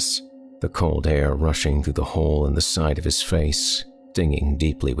nervous, the cold air rushing through the hole in the side of his face, stinging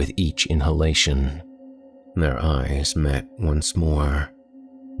deeply with each inhalation. Their eyes met once more.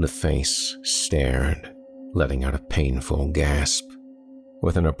 The face stared, letting out a painful gasp.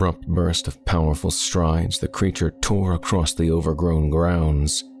 With an abrupt burst of powerful strides, the creature tore across the overgrown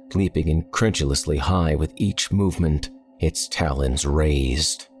grounds, leaping incredulously high with each movement, its talons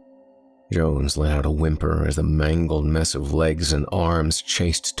raised. Jones let out a whimper as the mangled mess of legs and arms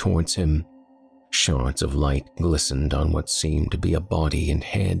chased towards him. Shards of light glistened on what seemed to be a body and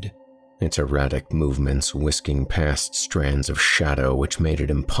head, its erratic movements whisking past strands of shadow which made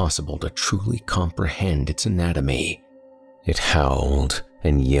it impossible to truly comprehend its anatomy. It howled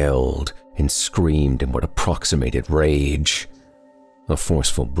and yelled and screamed in what approximated rage. A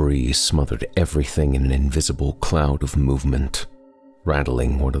forceful breeze smothered everything in an invisible cloud of movement,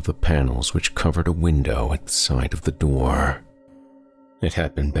 rattling one of the panels which covered a window at the side of the door. It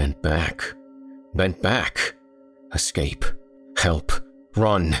had been bent back. Bent back! Escape! Help!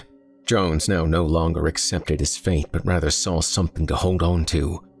 Run! Jones now no longer accepted his fate, but rather saw something to hold on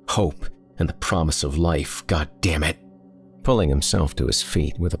to, hope and the promise of life, God damn it! Pulling himself to his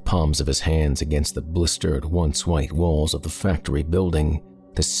feet with the palms of his hands against the blistered, once white walls of the factory building,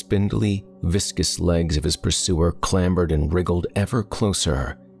 the spindly, viscous legs of his pursuer clambered and wriggled ever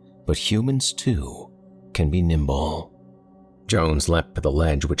closer, but humans, too, can be nimble. Jones leapt to the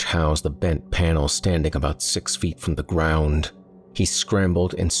ledge which housed the bent panel standing about 6 feet from the ground. He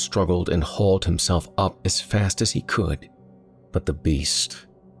scrambled and struggled and hauled himself up as fast as he could, but the beast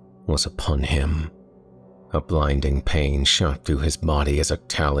was upon him. A blinding pain shot through his body as a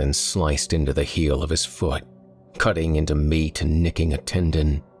talon sliced into the heel of his foot, cutting into meat and nicking a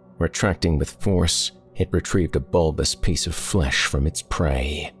tendon. Retracting with force, it retrieved a bulbous piece of flesh from its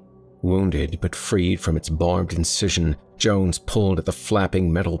prey. Wounded but freed from its barbed incision, Jones pulled at the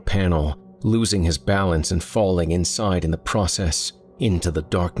flapping metal panel, losing his balance and falling inside in the process, into the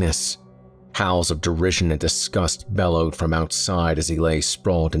darkness. Howls of derision and disgust bellowed from outside as he lay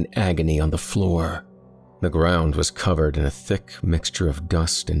sprawled in agony on the floor. The ground was covered in a thick mixture of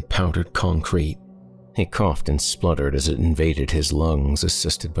dust and powdered concrete. He coughed and spluttered as it invaded his lungs,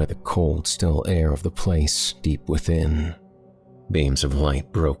 assisted by the cold, still air of the place deep within. Beams of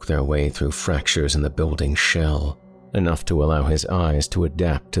light broke their way through fractures in the building's shell, enough to allow his eyes to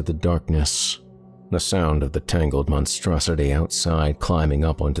adapt to the darkness. The sound of the tangled monstrosity outside climbing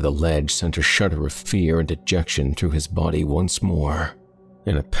up onto the ledge sent a shudder of fear and dejection through his body once more.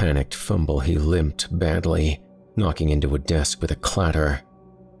 In a panicked fumble, he limped badly, knocking into a desk with a clatter.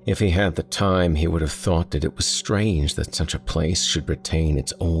 If he had the time, he would have thought that it was strange that such a place should retain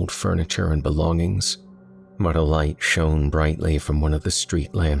its old furniture and belongings. But a light shone brightly from one of the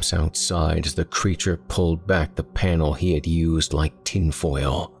street lamps outside as the creature pulled back the panel he had used like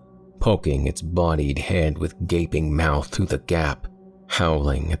tinfoil, poking its bodied head with gaping mouth through the gap,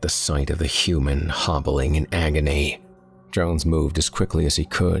 howling at the sight of the human hobbling in agony. Jones moved as quickly as he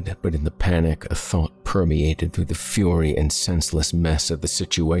could, but in the panic, a thought permeated through the fury and senseless mess of the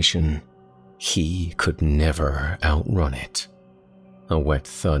situation. He could never outrun it. A wet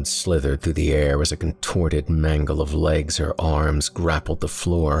thud slithered through the air as a contorted mangle of legs or arms grappled the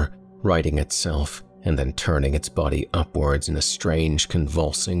floor, righting itself and then turning its body upwards in a strange,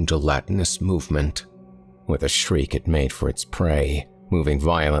 convulsing, gelatinous movement. With a shriek, it made for its prey, moving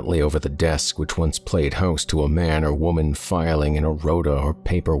violently over the desk which once played host to a man or woman filing in a rota or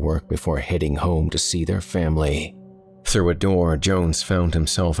paperwork before heading home to see their family. Through a door, Jones found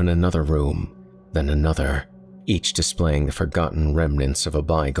himself in another room, then another, each displaying the forgotten remnants of a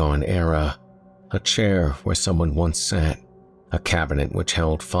bygone era. A chair where someone once sat, a cabinet which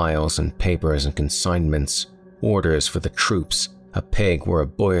held files and papers and consignments, orders for the troops, a peg where a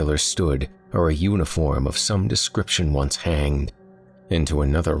boiler stood, or a uniform of some description once hanged. Into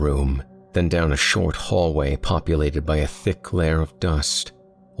another room, then down a short hallway populated by a thick layer of dust,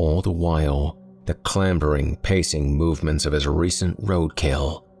 all the while the clambering, pacing movements of his recent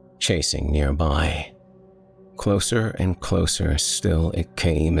roadkill, chasing nearby. Closer and closer still it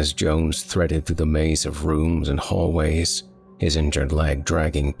came as Jones threaded through the maze of rooms and hallways, his injured leg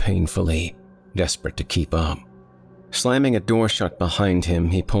dragging painfully, desperate to keep up. Slamming a door shut behind him,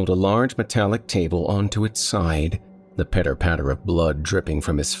 he pulled a large metallic table onto its side, the pitter-patter of blood dripping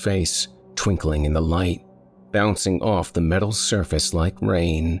from his face, twinkling in the light, bouncing off the metal surface like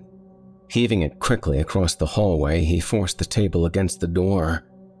rain. Heaving it quickly across the hallway, he forced the table against the door.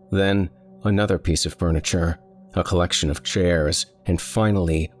 Then, another piece of furniture, a collection of chairs, and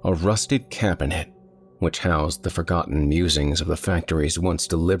finally a rusted cabinet, which housed the forgotten musings of the factory's once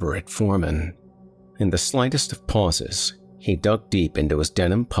deliberate foreman. In the slightest of pauses, he dug deep into his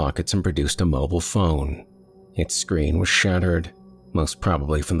denim pockets and produced a mobile phone. Its screen was shattered, most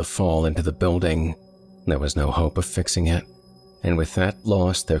probably from the fall into the building. There was no hope of fixing it, and with that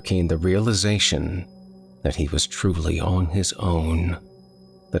loss there came the realization that he was truly on his own.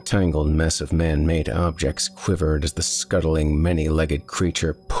 The tangled mess of man-made objects quivered as the scuttling, many-legged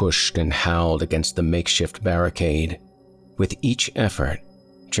creature pushed and howled against the makeshift barricade. With each effort,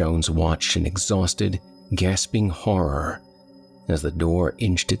 Jones watched in exhausted, gasping horror as the door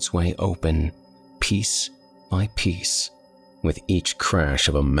inched its way open, piece by piece, with each crash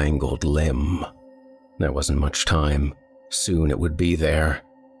of a mangled limb. There wasn't much time. Soon it would be there.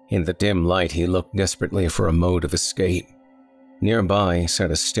 In the dim light, he looked desperately for a mode of escape. Nearby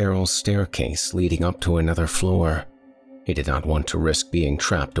sat a sterile staircase leading up to another floor. He did not want to risk being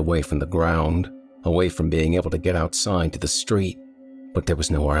trapped away from the ground, away from being able to get outside to the street, but there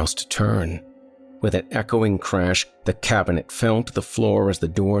was nowhere else to turn. With an echoing crash, the cabinet fell to the floor as the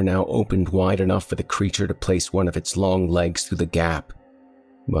door now opened wide enough for the creature to place one of its long legs through the gap.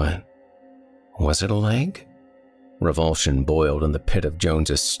 But was it a leg? Revulsion boiled in the pit of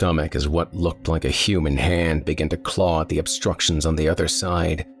Jones's stomach as what looked like a human hand began to claw at the obstructions on the other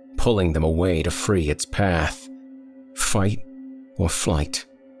side, pulling them away to free its path. Fight or flight?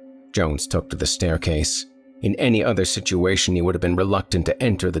 Jones took to the staircase. In any other situation, he would have been reluctant to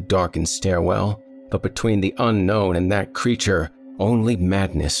enter the darkened stairwell, but between the unknown and that creature, only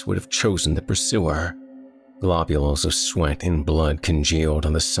madness would have chosen the pursuer. Globules of sweat and blood congealed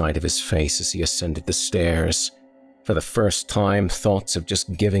on the side of his face as he ascended the stairs. For the first time, thoughts of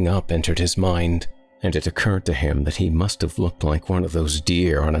just giving up entered his mind, and it occurred to him that he must have looked like one of those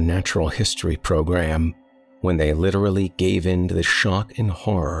deer on a natural history program, when they literally gave in to the shock and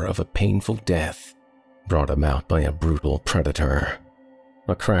horror of a painful death, brought about by a brutal predator.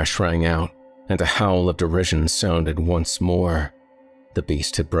 A crash rang out, and a howl of derision sounded once more. The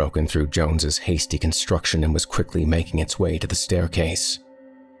beast had broken through Jones's hasty construction and was quickly making its way to the staircase.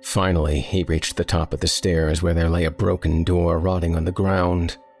 Finally, he reached the top of the stairs where there lay a broken door rotting on the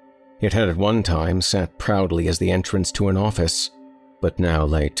ground. It had at one time sat proudly as the entrance to an office, but now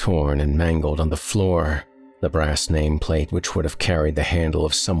lay torn and mangled on the floor, the brass nameplate which would have carried the handle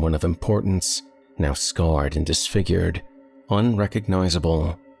of someone of importance, now scarred and disfigured,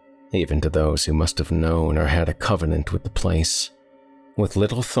 unrecognizable, even to those who must have known or had a covenant with the place. With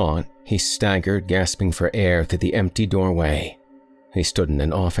little thought, he staggered, gasping for air, through the empty doorway. He stood in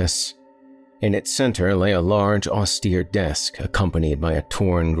an office. In its center lay a large, austere desk accompanied by a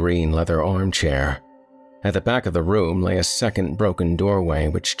torn green leather armchair. At the back of the room lay a second broken doorway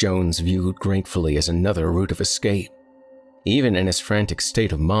which Jones viewed gratefully as another route of escape. Even in his frantic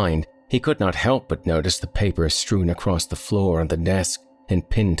state of mind, he could not help but notice the papers strewn across the floor on the desk and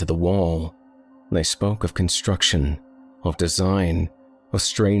pinned to the wall. They spoke of construction, of design, of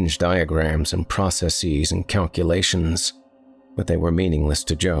strange diagrams and processes and calculations, but they were meaningless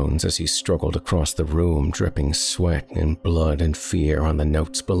to Jones as he struggled across the room, dripping sweat and blood and fear on the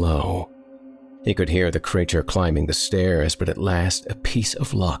notes below. He could hear the creature climbing the stairs, but at last a piece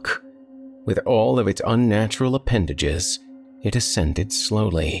of luck. With all of its unnatural appendages, it ascended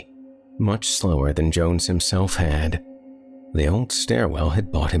slowly, much slower than Jones himself had. The old stairwell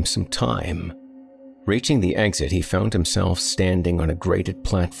had bought him some time. Reaching the exit, he found himself standing on a grated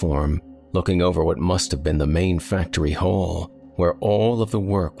platform, looking over what must have been the main factory hall, where all of the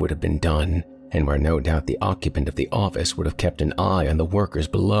work would have been done, and where no doubt the occupant of the office would have kept an eye on the workers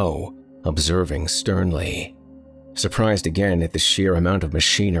below, observing sternly. Surprised again at the sheer amount of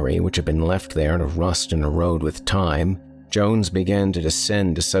machinery which had been left there to rust and erode with time, Jones began to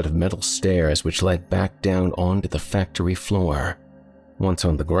descend a set of metal stairs which led back down onto the factory floor. Once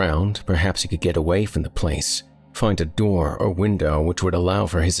on the ground, perhaps he could get away from the place, find a door or window which would allow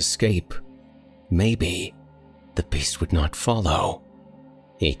for his escape. Maybe the beast would not follow.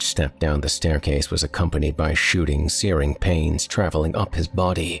 Each step down the staircase was accompanied by shooting, searing pains traveling up his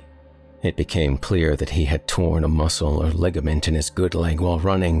body. It became clear that he had torn a muscle or ligament in his good leg while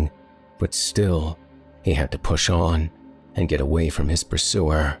running, but still, he had to push on and get away from his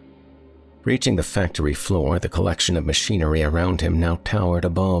pursuer. Reaching the factory floor, the collection of machinery around him now towered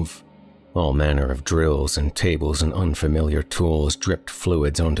above. All manner of drills and tables and unfamiliar tools dripped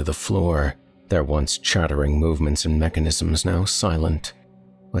fluids onto the floor, their once chattering movements and mechanisms now silent.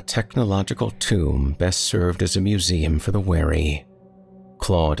 A technological tomb best served as a museum for the wary.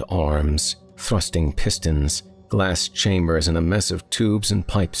 Clawed arms, thrusting pistons, glass chambers, and a mess of tubes and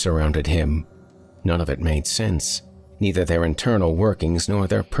pipes surrounded him. None of it made sense, neither their internal workings nor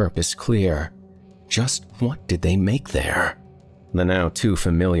their purpose clear. Just what did they make there? The now too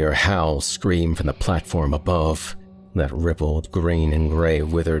familiar howl scream from the platform above. That rippled green and gray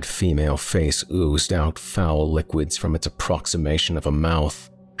withered female face oozed out foul liquids from its approximation of a mouth,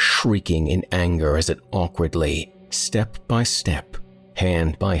 shrieking in anger as it awkwardly, step by step,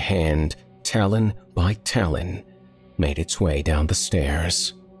 hand by hand, talon by talon, made its way down the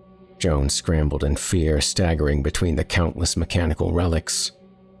stairs. Jones scrambled in fear, staggering between the countless mechanical relics.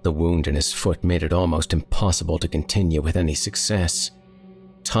 The wound in his foot made it almost impossible to continue with any success.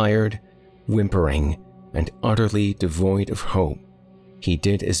 Tired, whimpering, and utterly devoid of hope, he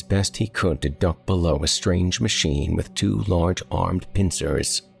did as best he could to duck below a strange machine with two large armed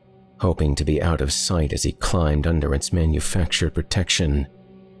pincers, hoping to be out of sight as he climbed under its manufactured protection.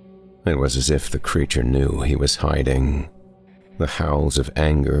 It was as if the creature knew he was hiding. The howls of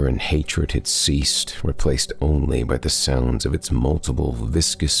anger and hatred had ceased, replaced only by the sounds of its multiple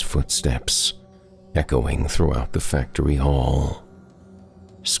viscous footsteps, echoing throughout the factory hall.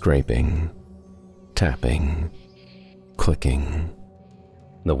 Scraping, tapping, clicking.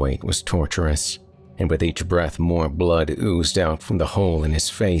 The weight was torturous, and with each breath more blood oozed out from the hole in his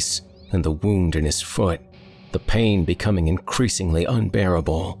face and the wound in his foot, the pain becoming increasingly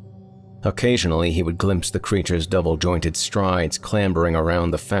unbearable. Occasionally he would glimpse the creature's double-jointed strides clambering around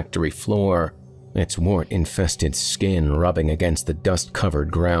the factory floor, its wart-infested skin rubbing against the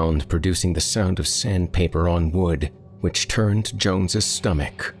dust-covered ground, producing the sound of sandpaper on wood, which turned Jones's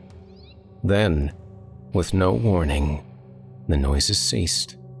stomach. Then, with no warning, the noises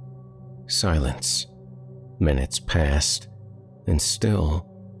ceased. Silence. Minutes passed, and still,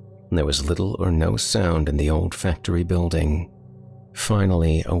 there was little or no sound in the old factory building.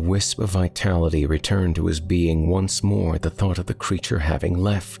 Finally, a wisp of vitality returned to his being once more at the thought of the creature having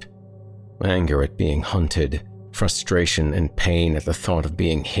left. Anger at being hunted, frustration and pain at the thought of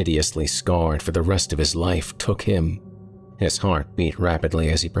being hideously scarred for the rest of his life took him. His heart beat rapidly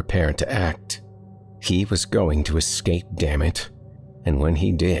as he prepared to act. He was going to escape, damn it. And when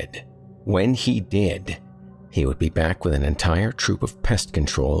he did, he would be back with an entire troop of pest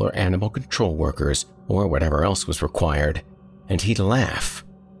control or animal control workers or whatever else was required. And he'd laugh.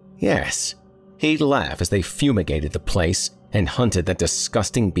 Yes, he'd laugh as they fumigated the place and hunted that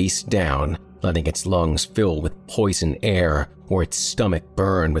disgusting beast down, letting its lungs fill with poison air or its stomach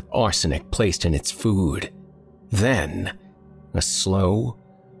burn with arsenic placed in its food. Then, a slow,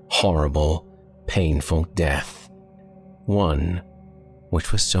 horrible, painful death. One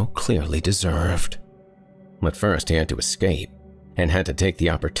which was so clearly deserved. But first he had to escape, and had to take the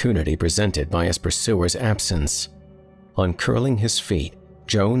opportunity presented by his pursuer's absence. Uncurling his feet,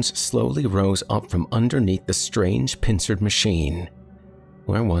 Jones slowly rose up from underneath the strange pincered machine.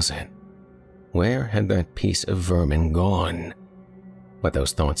 Where was it? Where had that piece of vermin gone? But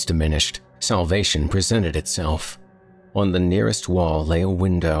those thoughts diminished. Salvation presented itself. On the nearest wall lay a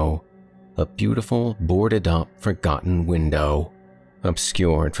window, a beautiful, boarded-up, forgotten window,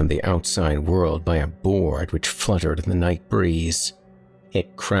 obscured from the outside world by a board which fluttered in the night breeze.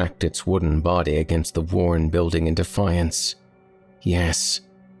 It cracked its wooden body against the worn building in defiance. Yes,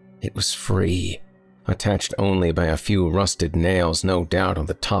 it was free, attached only by a few rusted nails, no doubt on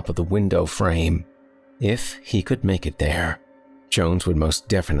the top of the window frame. If he could make it there, Jones would most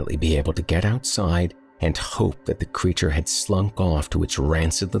definitely be able to get outside and hope that the creature had slunk off to its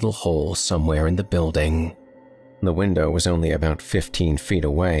rancid little hole somewhere in the building. The window was only about 15 feet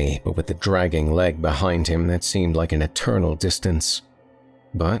away, but with the dragging leg behind him, that seemed like an eternal distance.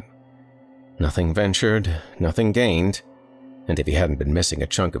 But nothing ventured, nothing gained, and if he hadn't been missing a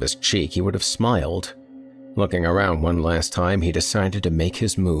chunk of his cheek, he would have smiled. Looking around one last time, he decided to make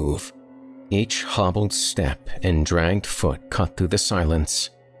his move. Each hobbled step and dragged foot cut through the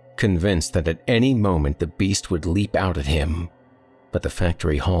silence, convinced that at any moment the beast would leap out at him. But the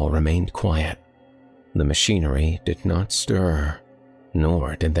factory hall remained quiet. The machinery did not stir,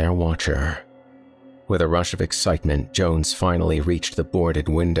 nor did their watcher. With a rush of excitement, Jones finally reached the boarded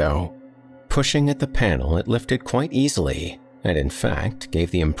window. Pushing at the panel, it lifted quite easily, and in fact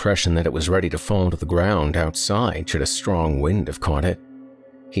gave the impression that it was ready to fall to the ground outside should a strong wind have caught it.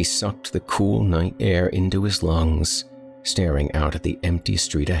 He sucked the cool night air into his lungs, staring out at the empty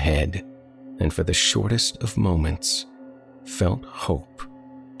street ahead, and for the shortest of moments, felt hope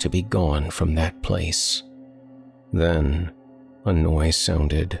to be gone from that place. Then a noise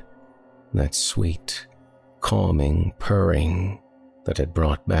sounded, that sweet, calming purring that had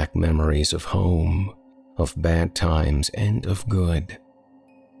brought back memories of home, of bad times and of good.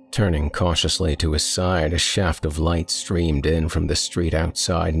 Turning cautiously to his side, a shaft of light streamed in from the street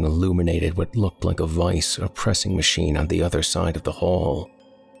outside and illuminated what looked like a vice or pressing machine on the other side of the hall.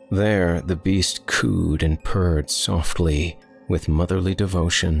 There, the beast cooed and purred softly, with motherly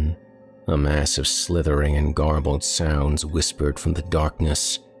devotion. A mass of slithering and garbled sounds whispered from the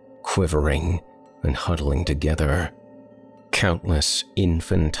darkness, quivering and huddling together. Countless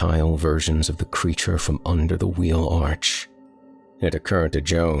infantile versions of the creature from under the wheel arch. It occurred to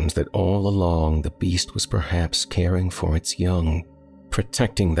Jones that all along the beast was perhaps caring for its young,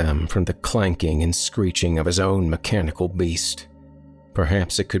 protecting them from the clanking and screeching of his own mechanical beast.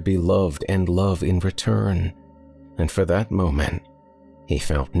 Perhaps it could be loved and love in return, and for that moment, he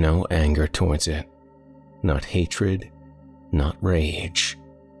felt no anger towards it. Not hatred, not rage,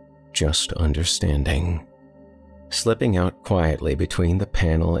 just understanding. Slipping out quietly between the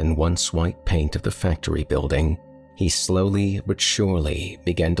panel and once white paint of the factory building, he slowly but surely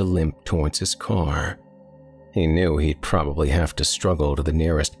began to limp towards his car. He knew he'd probably have to struggle to the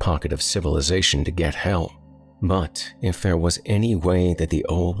nearest pocket of civilization to get help. But if there was any way that the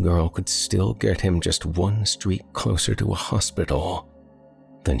old girl could still get him just one street closer to a hospital,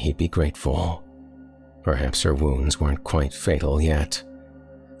 then he'd be grateful. Perhaps her wounds weren't quite fatal yet.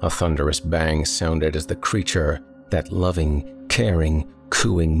 A thunderous bang sounded as the creature, that loving, caring,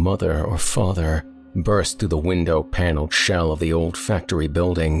 cooing mother or father, burst through the window-paneled shell of the old factory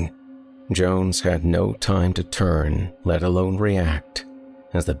building. Jones had no time to turn, let alone react,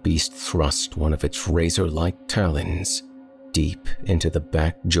 as the beast thrust one of its razor-like talons deep into the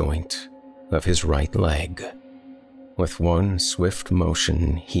back joint of his right leg. With one swift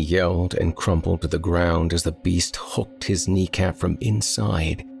motion, he yelled and crumpled to the ground as the beast hooked his kneecap from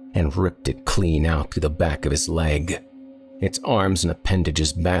inside and ripped it clean out through the back of his leg. Its arms and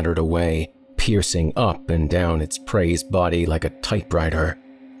appendages battered away, piercing up and down its prey's body like a typewriter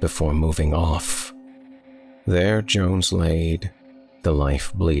before moving off. There Jones laid, the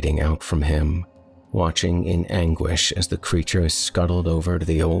life bleeding out from him, watching in anguish as the creature scuttled over to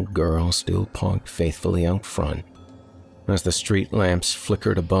the old girl still parked faithfully out front. As the street lamps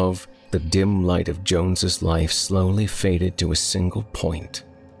flickered above, the dim light of Jones's life slowly faded to a single point,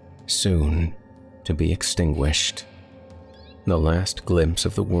 soon to be extinguished. The last glimpse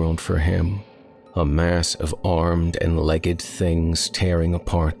of the world for him, a mass of armed and legged things tearing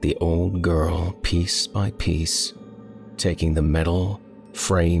apart the old girl piece by piece, taking the metal,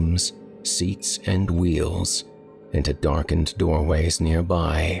 frames, seats, and wheels into darkened doorways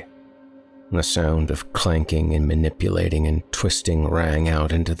nearby. The sound of clanking and manipulating and twisting rang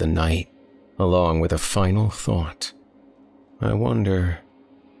out into the night, along with a final thought. I wonder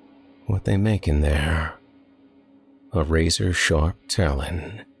what they make in there. A razor-sharp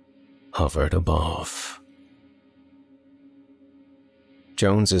talon hovered above.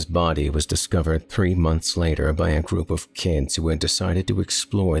 Jones's body was discovered 3 months later by a group of kids who had decided to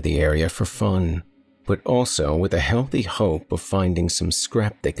explore the area for fun, but also with a healthy hope of finding some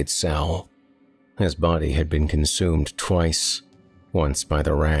scrap they could sell. His body had been consumed twice, once by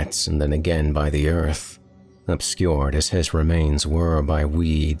the rats and then again by the earth, obscured as his remains were by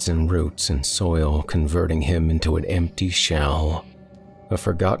weeds and roots and soil, converting him into an empty shell, a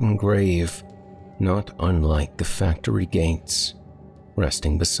forgotten grave, not unlike the factory gates,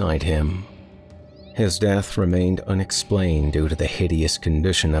 resting beside him. His death remained unexplained due to the hideous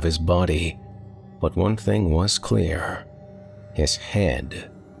condition of his body, but one thing was clear: his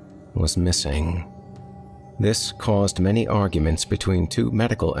head was missing. This caused many arguments between two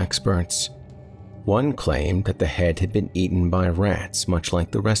medical experts. One claimed that the head had been eaten by rats, much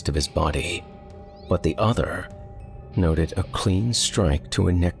like the rest of his body, but the other noted a clean strike to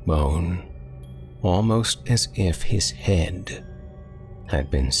a neck bone, almost as if his head had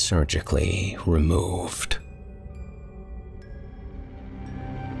been surgically removed.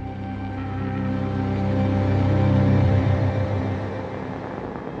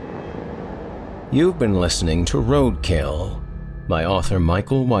 You've been listening to Roadkill by author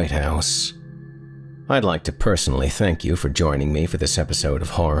Michael Whitehouse. I'd like to personally thank you for joining me for this episode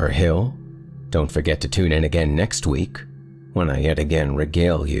of Horror Hill. Don't forget to tune in again next week, when I yet again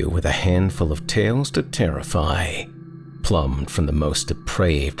regale you with a handful of tales to terrify, plumbed from the most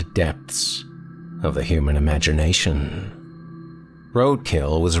depraved depths of the human imagination.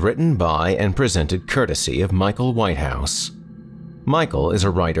 Roadkill was written by and presented courtesy of Michael Whitehouse. Michael is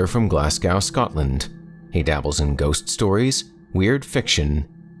a writer from Glasgow, Scotland. He dabbles in ghost stories, weird fiction,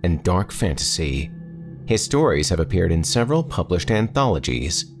 and dark fantasy. His stories have appeared in several published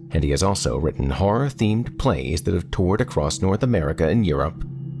anthologies, and he has also written horror-themed plays that have toured across North America and Europe.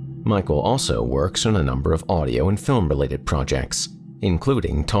 Michael also works on a number of audio and film-related projects,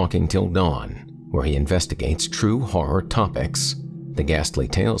 including Talking Till Dawn, where he investigates true horror topics, the Ghastly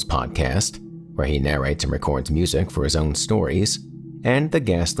Tales podcast, where he narrates and records music for his own stories, and the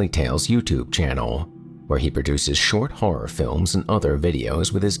Ghastly Tales YouTube channel, where he produces short horror films and other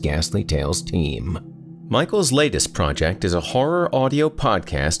videos with his Ghastly Tales team. Michael's latest project is a horror audio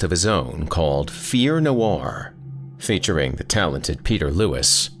podcast of his own called Fear Noir, featuring the talented Peter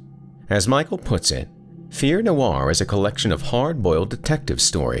Lewis. As Michael puts it, Fear Noir is a collection of hard-boiled detective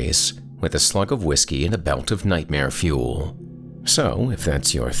stories with a slug of whiskey and a belt of nightmare fuel. So, if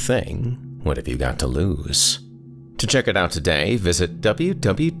that's your thing, what have you got to lose? To check it out today, visit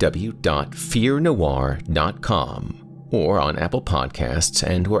www.fearnoir.com or on Apple Podcasts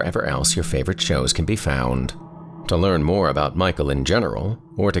and wherever else your favorite shows can be found. To learn more about Michael in general,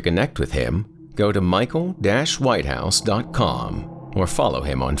 or to connect with him, go to michael-whitehouse.com or follow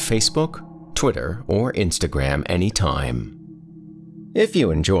him on Facebook, Twitter, or Instagram anytime. If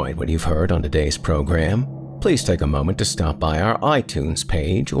you enjoyed what you've heard on today's program, please take a moment to stop by our iTunes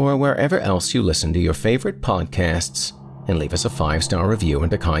page or wherever else you listen to your favorite podcasts and leave us a 5-star review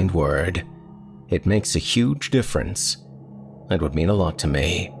and a kind word. It makes a huge difference and would mean a lot to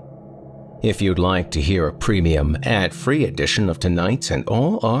me. If you'd like to hear a premium, ad-free edition of tonight's and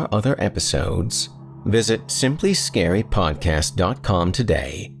all our other episodes, visit simplyscarypodcast.com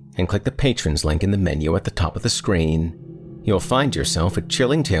today and click the Patrons link in the menu at the top of the screen. You'll find yourself at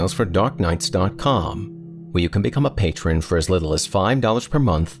chillingtalesfordarknights.com, where you can become a patron for as little as $5 per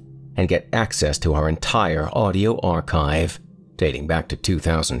month and get access to our entire audio archive dating back to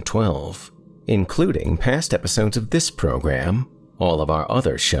 2012, including past episodes of this program, all of our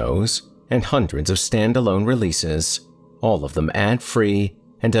other shows, and hundreds of standalone releases, all of them ad-free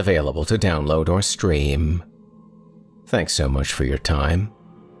and available to download or stream. Thanks so much for your time.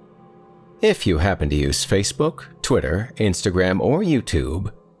 If you happen to use Facebook, Twitter, Instagram, or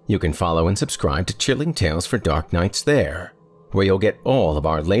YouTube, you can follow and subscribe to Chilling Tales for Dark Nights there, where you'll get all of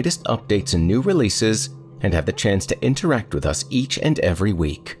our latest updates and new releases and have the chance to interact with us each and every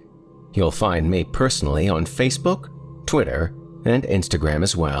week. You'll find me personally on Facebook, Twitter, and Instagram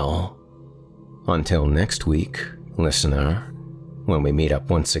as well. Until next week, listener, when we meet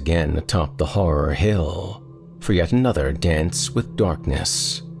up once again atop the Horror Hill for yet another dance with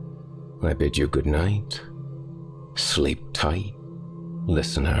darkness, I bid you good night. Sleep tight,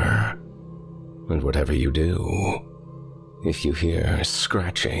 listener, and whatever you do, if you hear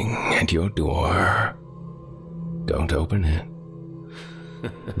scratching at your door, don't open it.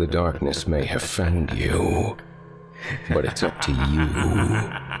 The darkness may have found you, but it's up to you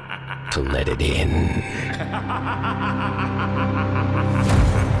to let it in.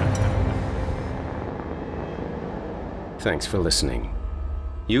 Thanks for listening.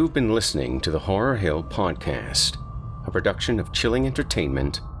 You've been listening to the Horror Hill Podcast. a production of Chilling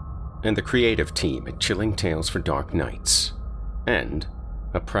Entertainment and the creative team at Chilling Tales for Dark Nights, and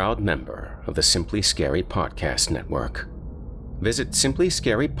a proud member of the Simply Scary Podcast Network. Visit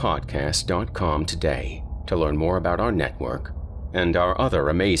simplyscarypodcast.com today to learn more about our network and our other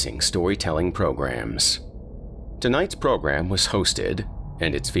amazing storytelling programs. Tonight's program was hosted,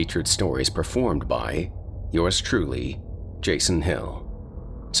 and its featured stories performed by yours truly, Jason Hill.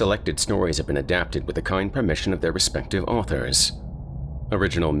 Selected stories have been adapted with the kind permission of their respective authors.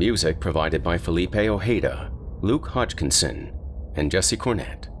 Original music provided by Felipe Ojeda, Luke Hodgkinson, and Jesse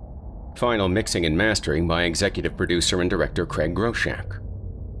Cornett. Final mixing and mastering by executive producer and director Craig Groshak.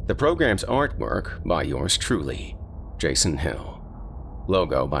 The program's artwork by yours truly, Jason Hill.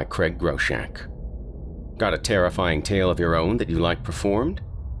 Logo by Craig Groshak. Got a terrifying tale of your own that you like performed?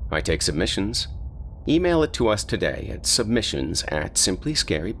 I take submissions. Email it to us today at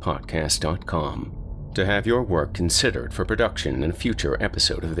submissions@simplyscarypodcast.com to have your work considered for production in a future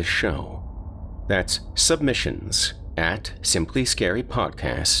episode of this show. That's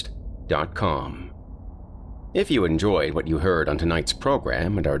submissions@simplyscarypodcast.com. If you enjoyed what you heard on tonight's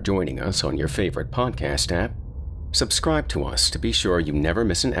program and are joining us on your favorite podcast app, subscribe to us to be sure you never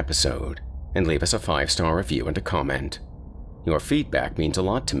miss an episode, and leave us a 5-star review and a comment. Your feedback means a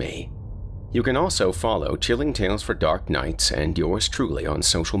lot to me. You can also follow Chilling Tales for Dark Nights and yours truly on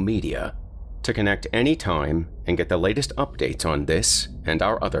social media to connect anytime and get the latest updates on this and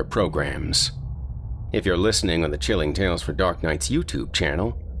our other programs. If you're listening on the Chilling Tales for Dark Nights YouTube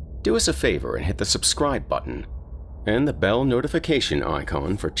channel, do us a favor and hit the subscribe button and the bell notification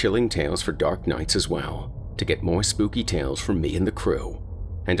icon for Chilling Tales for Dark Nights as well to get more spooky tales from me and the crew,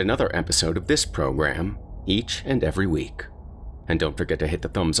 and another episode of this program each and every week. And don't forget to hit the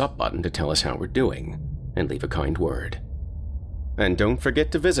thumbs up button to tell us how we're doing and leave a kind word. And don't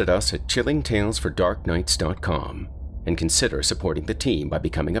forget to visit us at chillingtalesfordarknights.com and consider supporting the team by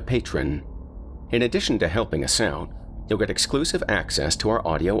becoming a patron. In addition to helping us out, you'll get exclusive access to our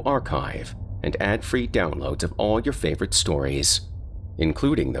audio archive and ad-free downloads of all your favorite stories,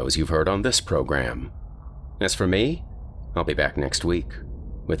 including those you've heard on this program. As for me, I'll be back next week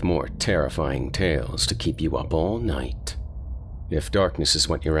with more terrifying tales to keep you up all night. If darkness is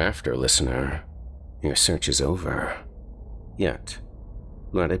what you're after, listener, your search is over. Yet,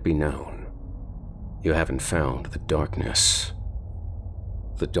 let it be known, you haven't found the darkness.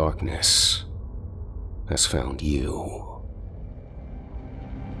 The darkness has found you.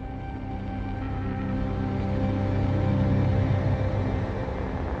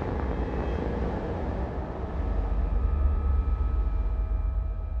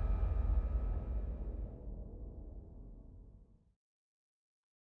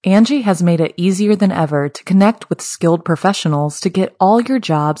 Angie has made it easier than ever to connect with skilled professionals to get all your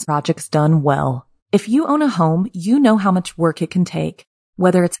jobs projects done well. If you own a home, you know how much work it can take,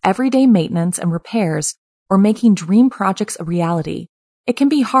 whether it's everyday maintenance and repairs or making dream projects a reality. It can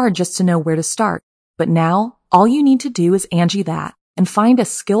be hard just to know where to start, but now all you need to do is Angie that and find a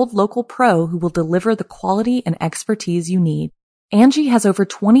skilled local pro who will deliver the quality and expertise you need. Angie has over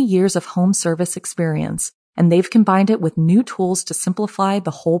 20 years of home service experience, and they've combined it with new tools to simplify the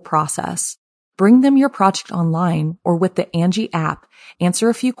whole process. Bring them your project online or with the Angie app, answer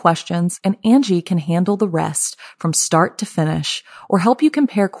a few questions, and Angie can handle the rest from start to finish, or help you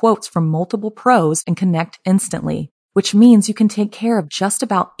compare quotes from multiple pros and connect instantly, which means you can take care of just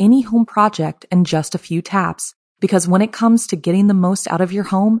about any home project in just a few taps. Because when it comes to getting the most out of your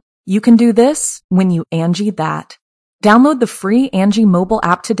home, you can do this when you Angie that. Download the free Angie mobile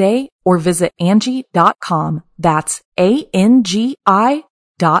app today or visit Angie.com. That's ANGI.com.